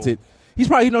talented. He's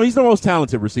the most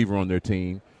talented receiver on their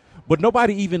team. But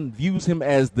nobody even views him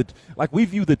as we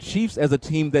view the Chiefs as a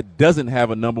team that doesn't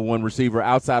have a number one receiver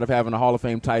outside of having a Hall of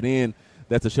Fame tight end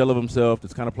that's a shell of himself,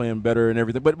 that's kind of playing better and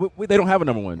everything. But they don't have a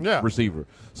number one receiver.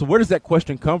 So where does that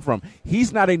question come from?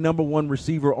 He's not a number one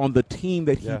receiver on the team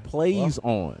that he plays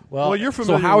on. Well, you're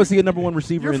familiar. So how is he a number one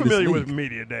receiver in this league? You're familiar with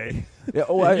Media Day.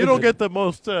 Yeah, you don't get the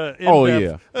most in-depth.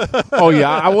 Oh, yeah.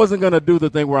 I wasn't going to do the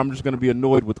thing where I'm just going to be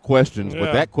annoyed with questions,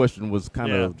 but that question was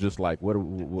kind of just like, what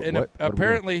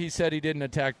apparently he said he didn't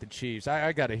attack the Chiefs.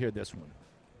 I got to hear this one.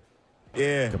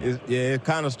 Yeah, it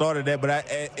kind of started that, but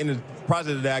in the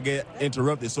process of that, I get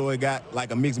interrupted, so it got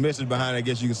like a mixed message behind it, I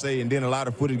guess you could say, and then a lot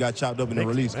of footage got chopped up in the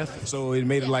release. So it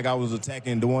made it like I was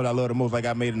attacking the one I love the most, like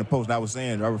I made in the post I was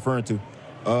referring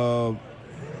to.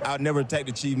 I never attacked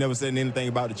the Chiefs, never said anything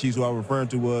about the Chiefs. Who I was referring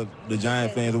to was the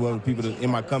Giant fans or whatever people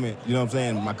in my comment, you know what I'm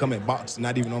saying, my comment box,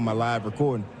 not even on my live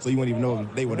recording, so you wouldn't even know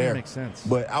if they were there. That makes sense.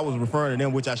 But I was referring to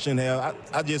them, which I shouldn't have.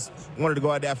 I just wanted to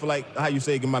go out there. I feel like, how you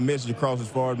say, get my message across as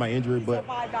far as my injury, but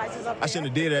I shouldn't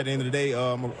have did that at the end of the day.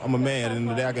 I'm a man. At the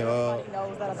end of the day,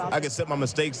 I can accept my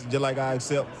mistakes just like I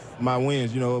accept my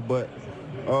wins, but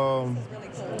I'm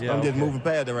just moving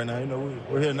past that right now.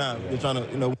 We're here now. We're trying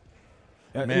to,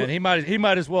 Man, he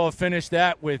might as well have finished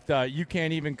that with you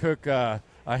can't even cook a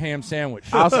ham sandwich.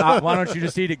 Why don't you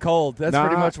just eat it cold? That's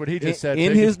pretty much what he just said.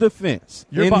 In his defense,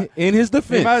 he might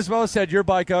as well have said your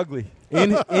bike ugly.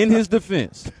 In his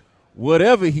defense,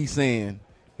 whatever he's saying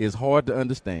is hard to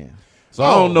understand. So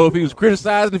I don't know if he was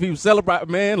criticizing, if he was celebrating.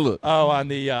 Man, look. Oh, on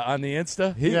the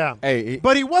Insta.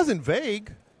 But he wasn't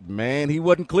vague. Man, he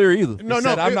wasn't clear either. He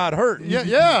said, I'm not hurt. He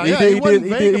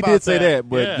did say that,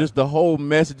 but just the whole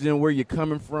messaging, where you're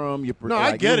coming from.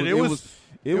 I get it. It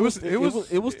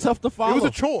was tough to follow. It was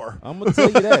a chore. I'm gonna tell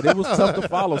you that it was tough to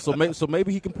follow. So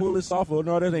maybe he can pull this off. No,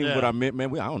 that ain't what I meant, man.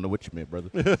 I don't know what you meant,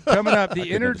 brother. Coming up,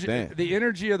 the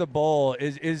energy of the bowl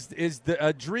is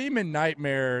a dream and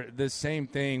nightmare. The same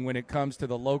thing when it comes to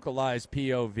the localized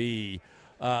POV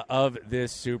of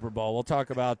this Super Bowl. We'll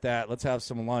talk about that. Let's have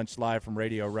some lunch live from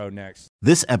Radio Row next.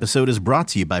 This episode is brought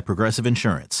to you by Progressive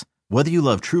Insurance. Whether you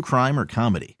love true crime or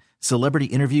comedy, celebrity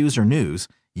interviews or news,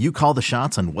 you call the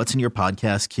shots on what's in your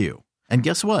podcast queue. And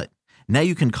guess what? Now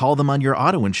you can call them on your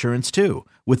auto insurance too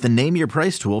with the Name Your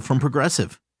Price tool from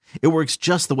Progressive. It works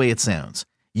just the way it sounds.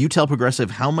 You tell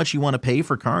Progressive how much you want to pay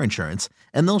for car insurance,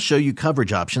 and they'll show you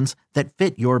coverage options that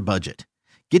fit your budget.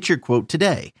 Get your quote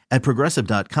today at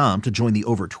Progressive.com to join the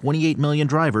over 28 million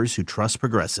drivers who trust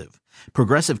Progressive.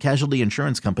 Progressive Casualty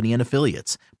Insurance Company and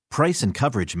Affiliates. Price and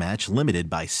coverage match limited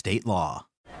by state law.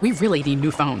 We really need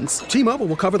new phones. T-Mobile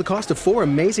will cover the cost of 4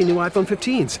 amazing new iPhone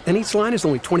 15s, and each line is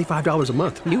only $25 a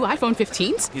month. New iPhone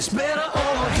 15s? It's better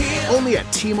over here. Only at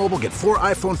T-Mobile, get 4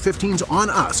 iPhone 15s on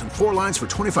us and 4 lines for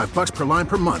 $25 per line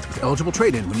per month with eligible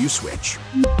trade-in when you switch.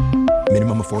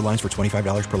 Minimum of 4 lines for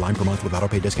 $25 per line per month with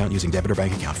autopay discount using debit or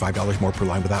bank account. $5 more per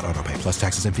line without autopay, plus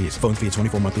taxes and fees. Phone fee at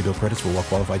 24 monthly bill credits for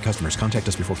well-qualified customers. Contact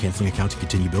us before canceling account to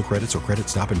continue bill credits or credit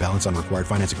stop and balance on required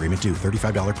finance agreement due.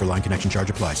 $35 per line connection charge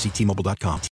applies. See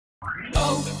T-Mobile.com.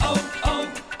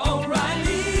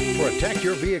 O'Reilly. Protect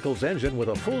your vehicle's engine with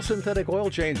a full synthetic oil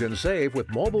change and save with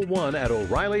Mobile One at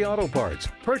O'Reilly Auto Parts.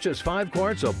 Purchase 5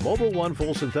 quarts of Mobile One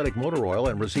full synthetic motor oil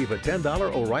and receive a $10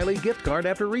 O'Reilly gift card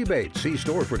after rebate. See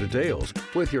store for details.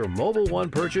 With your Mobile One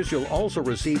purchase, you'll also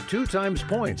receive 2 times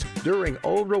points during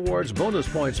O Rewards Bonus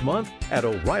Points Month at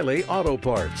O'Reilly Auto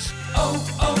Parts.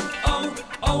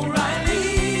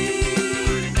 O'Reilly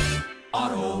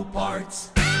Auto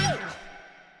Parts.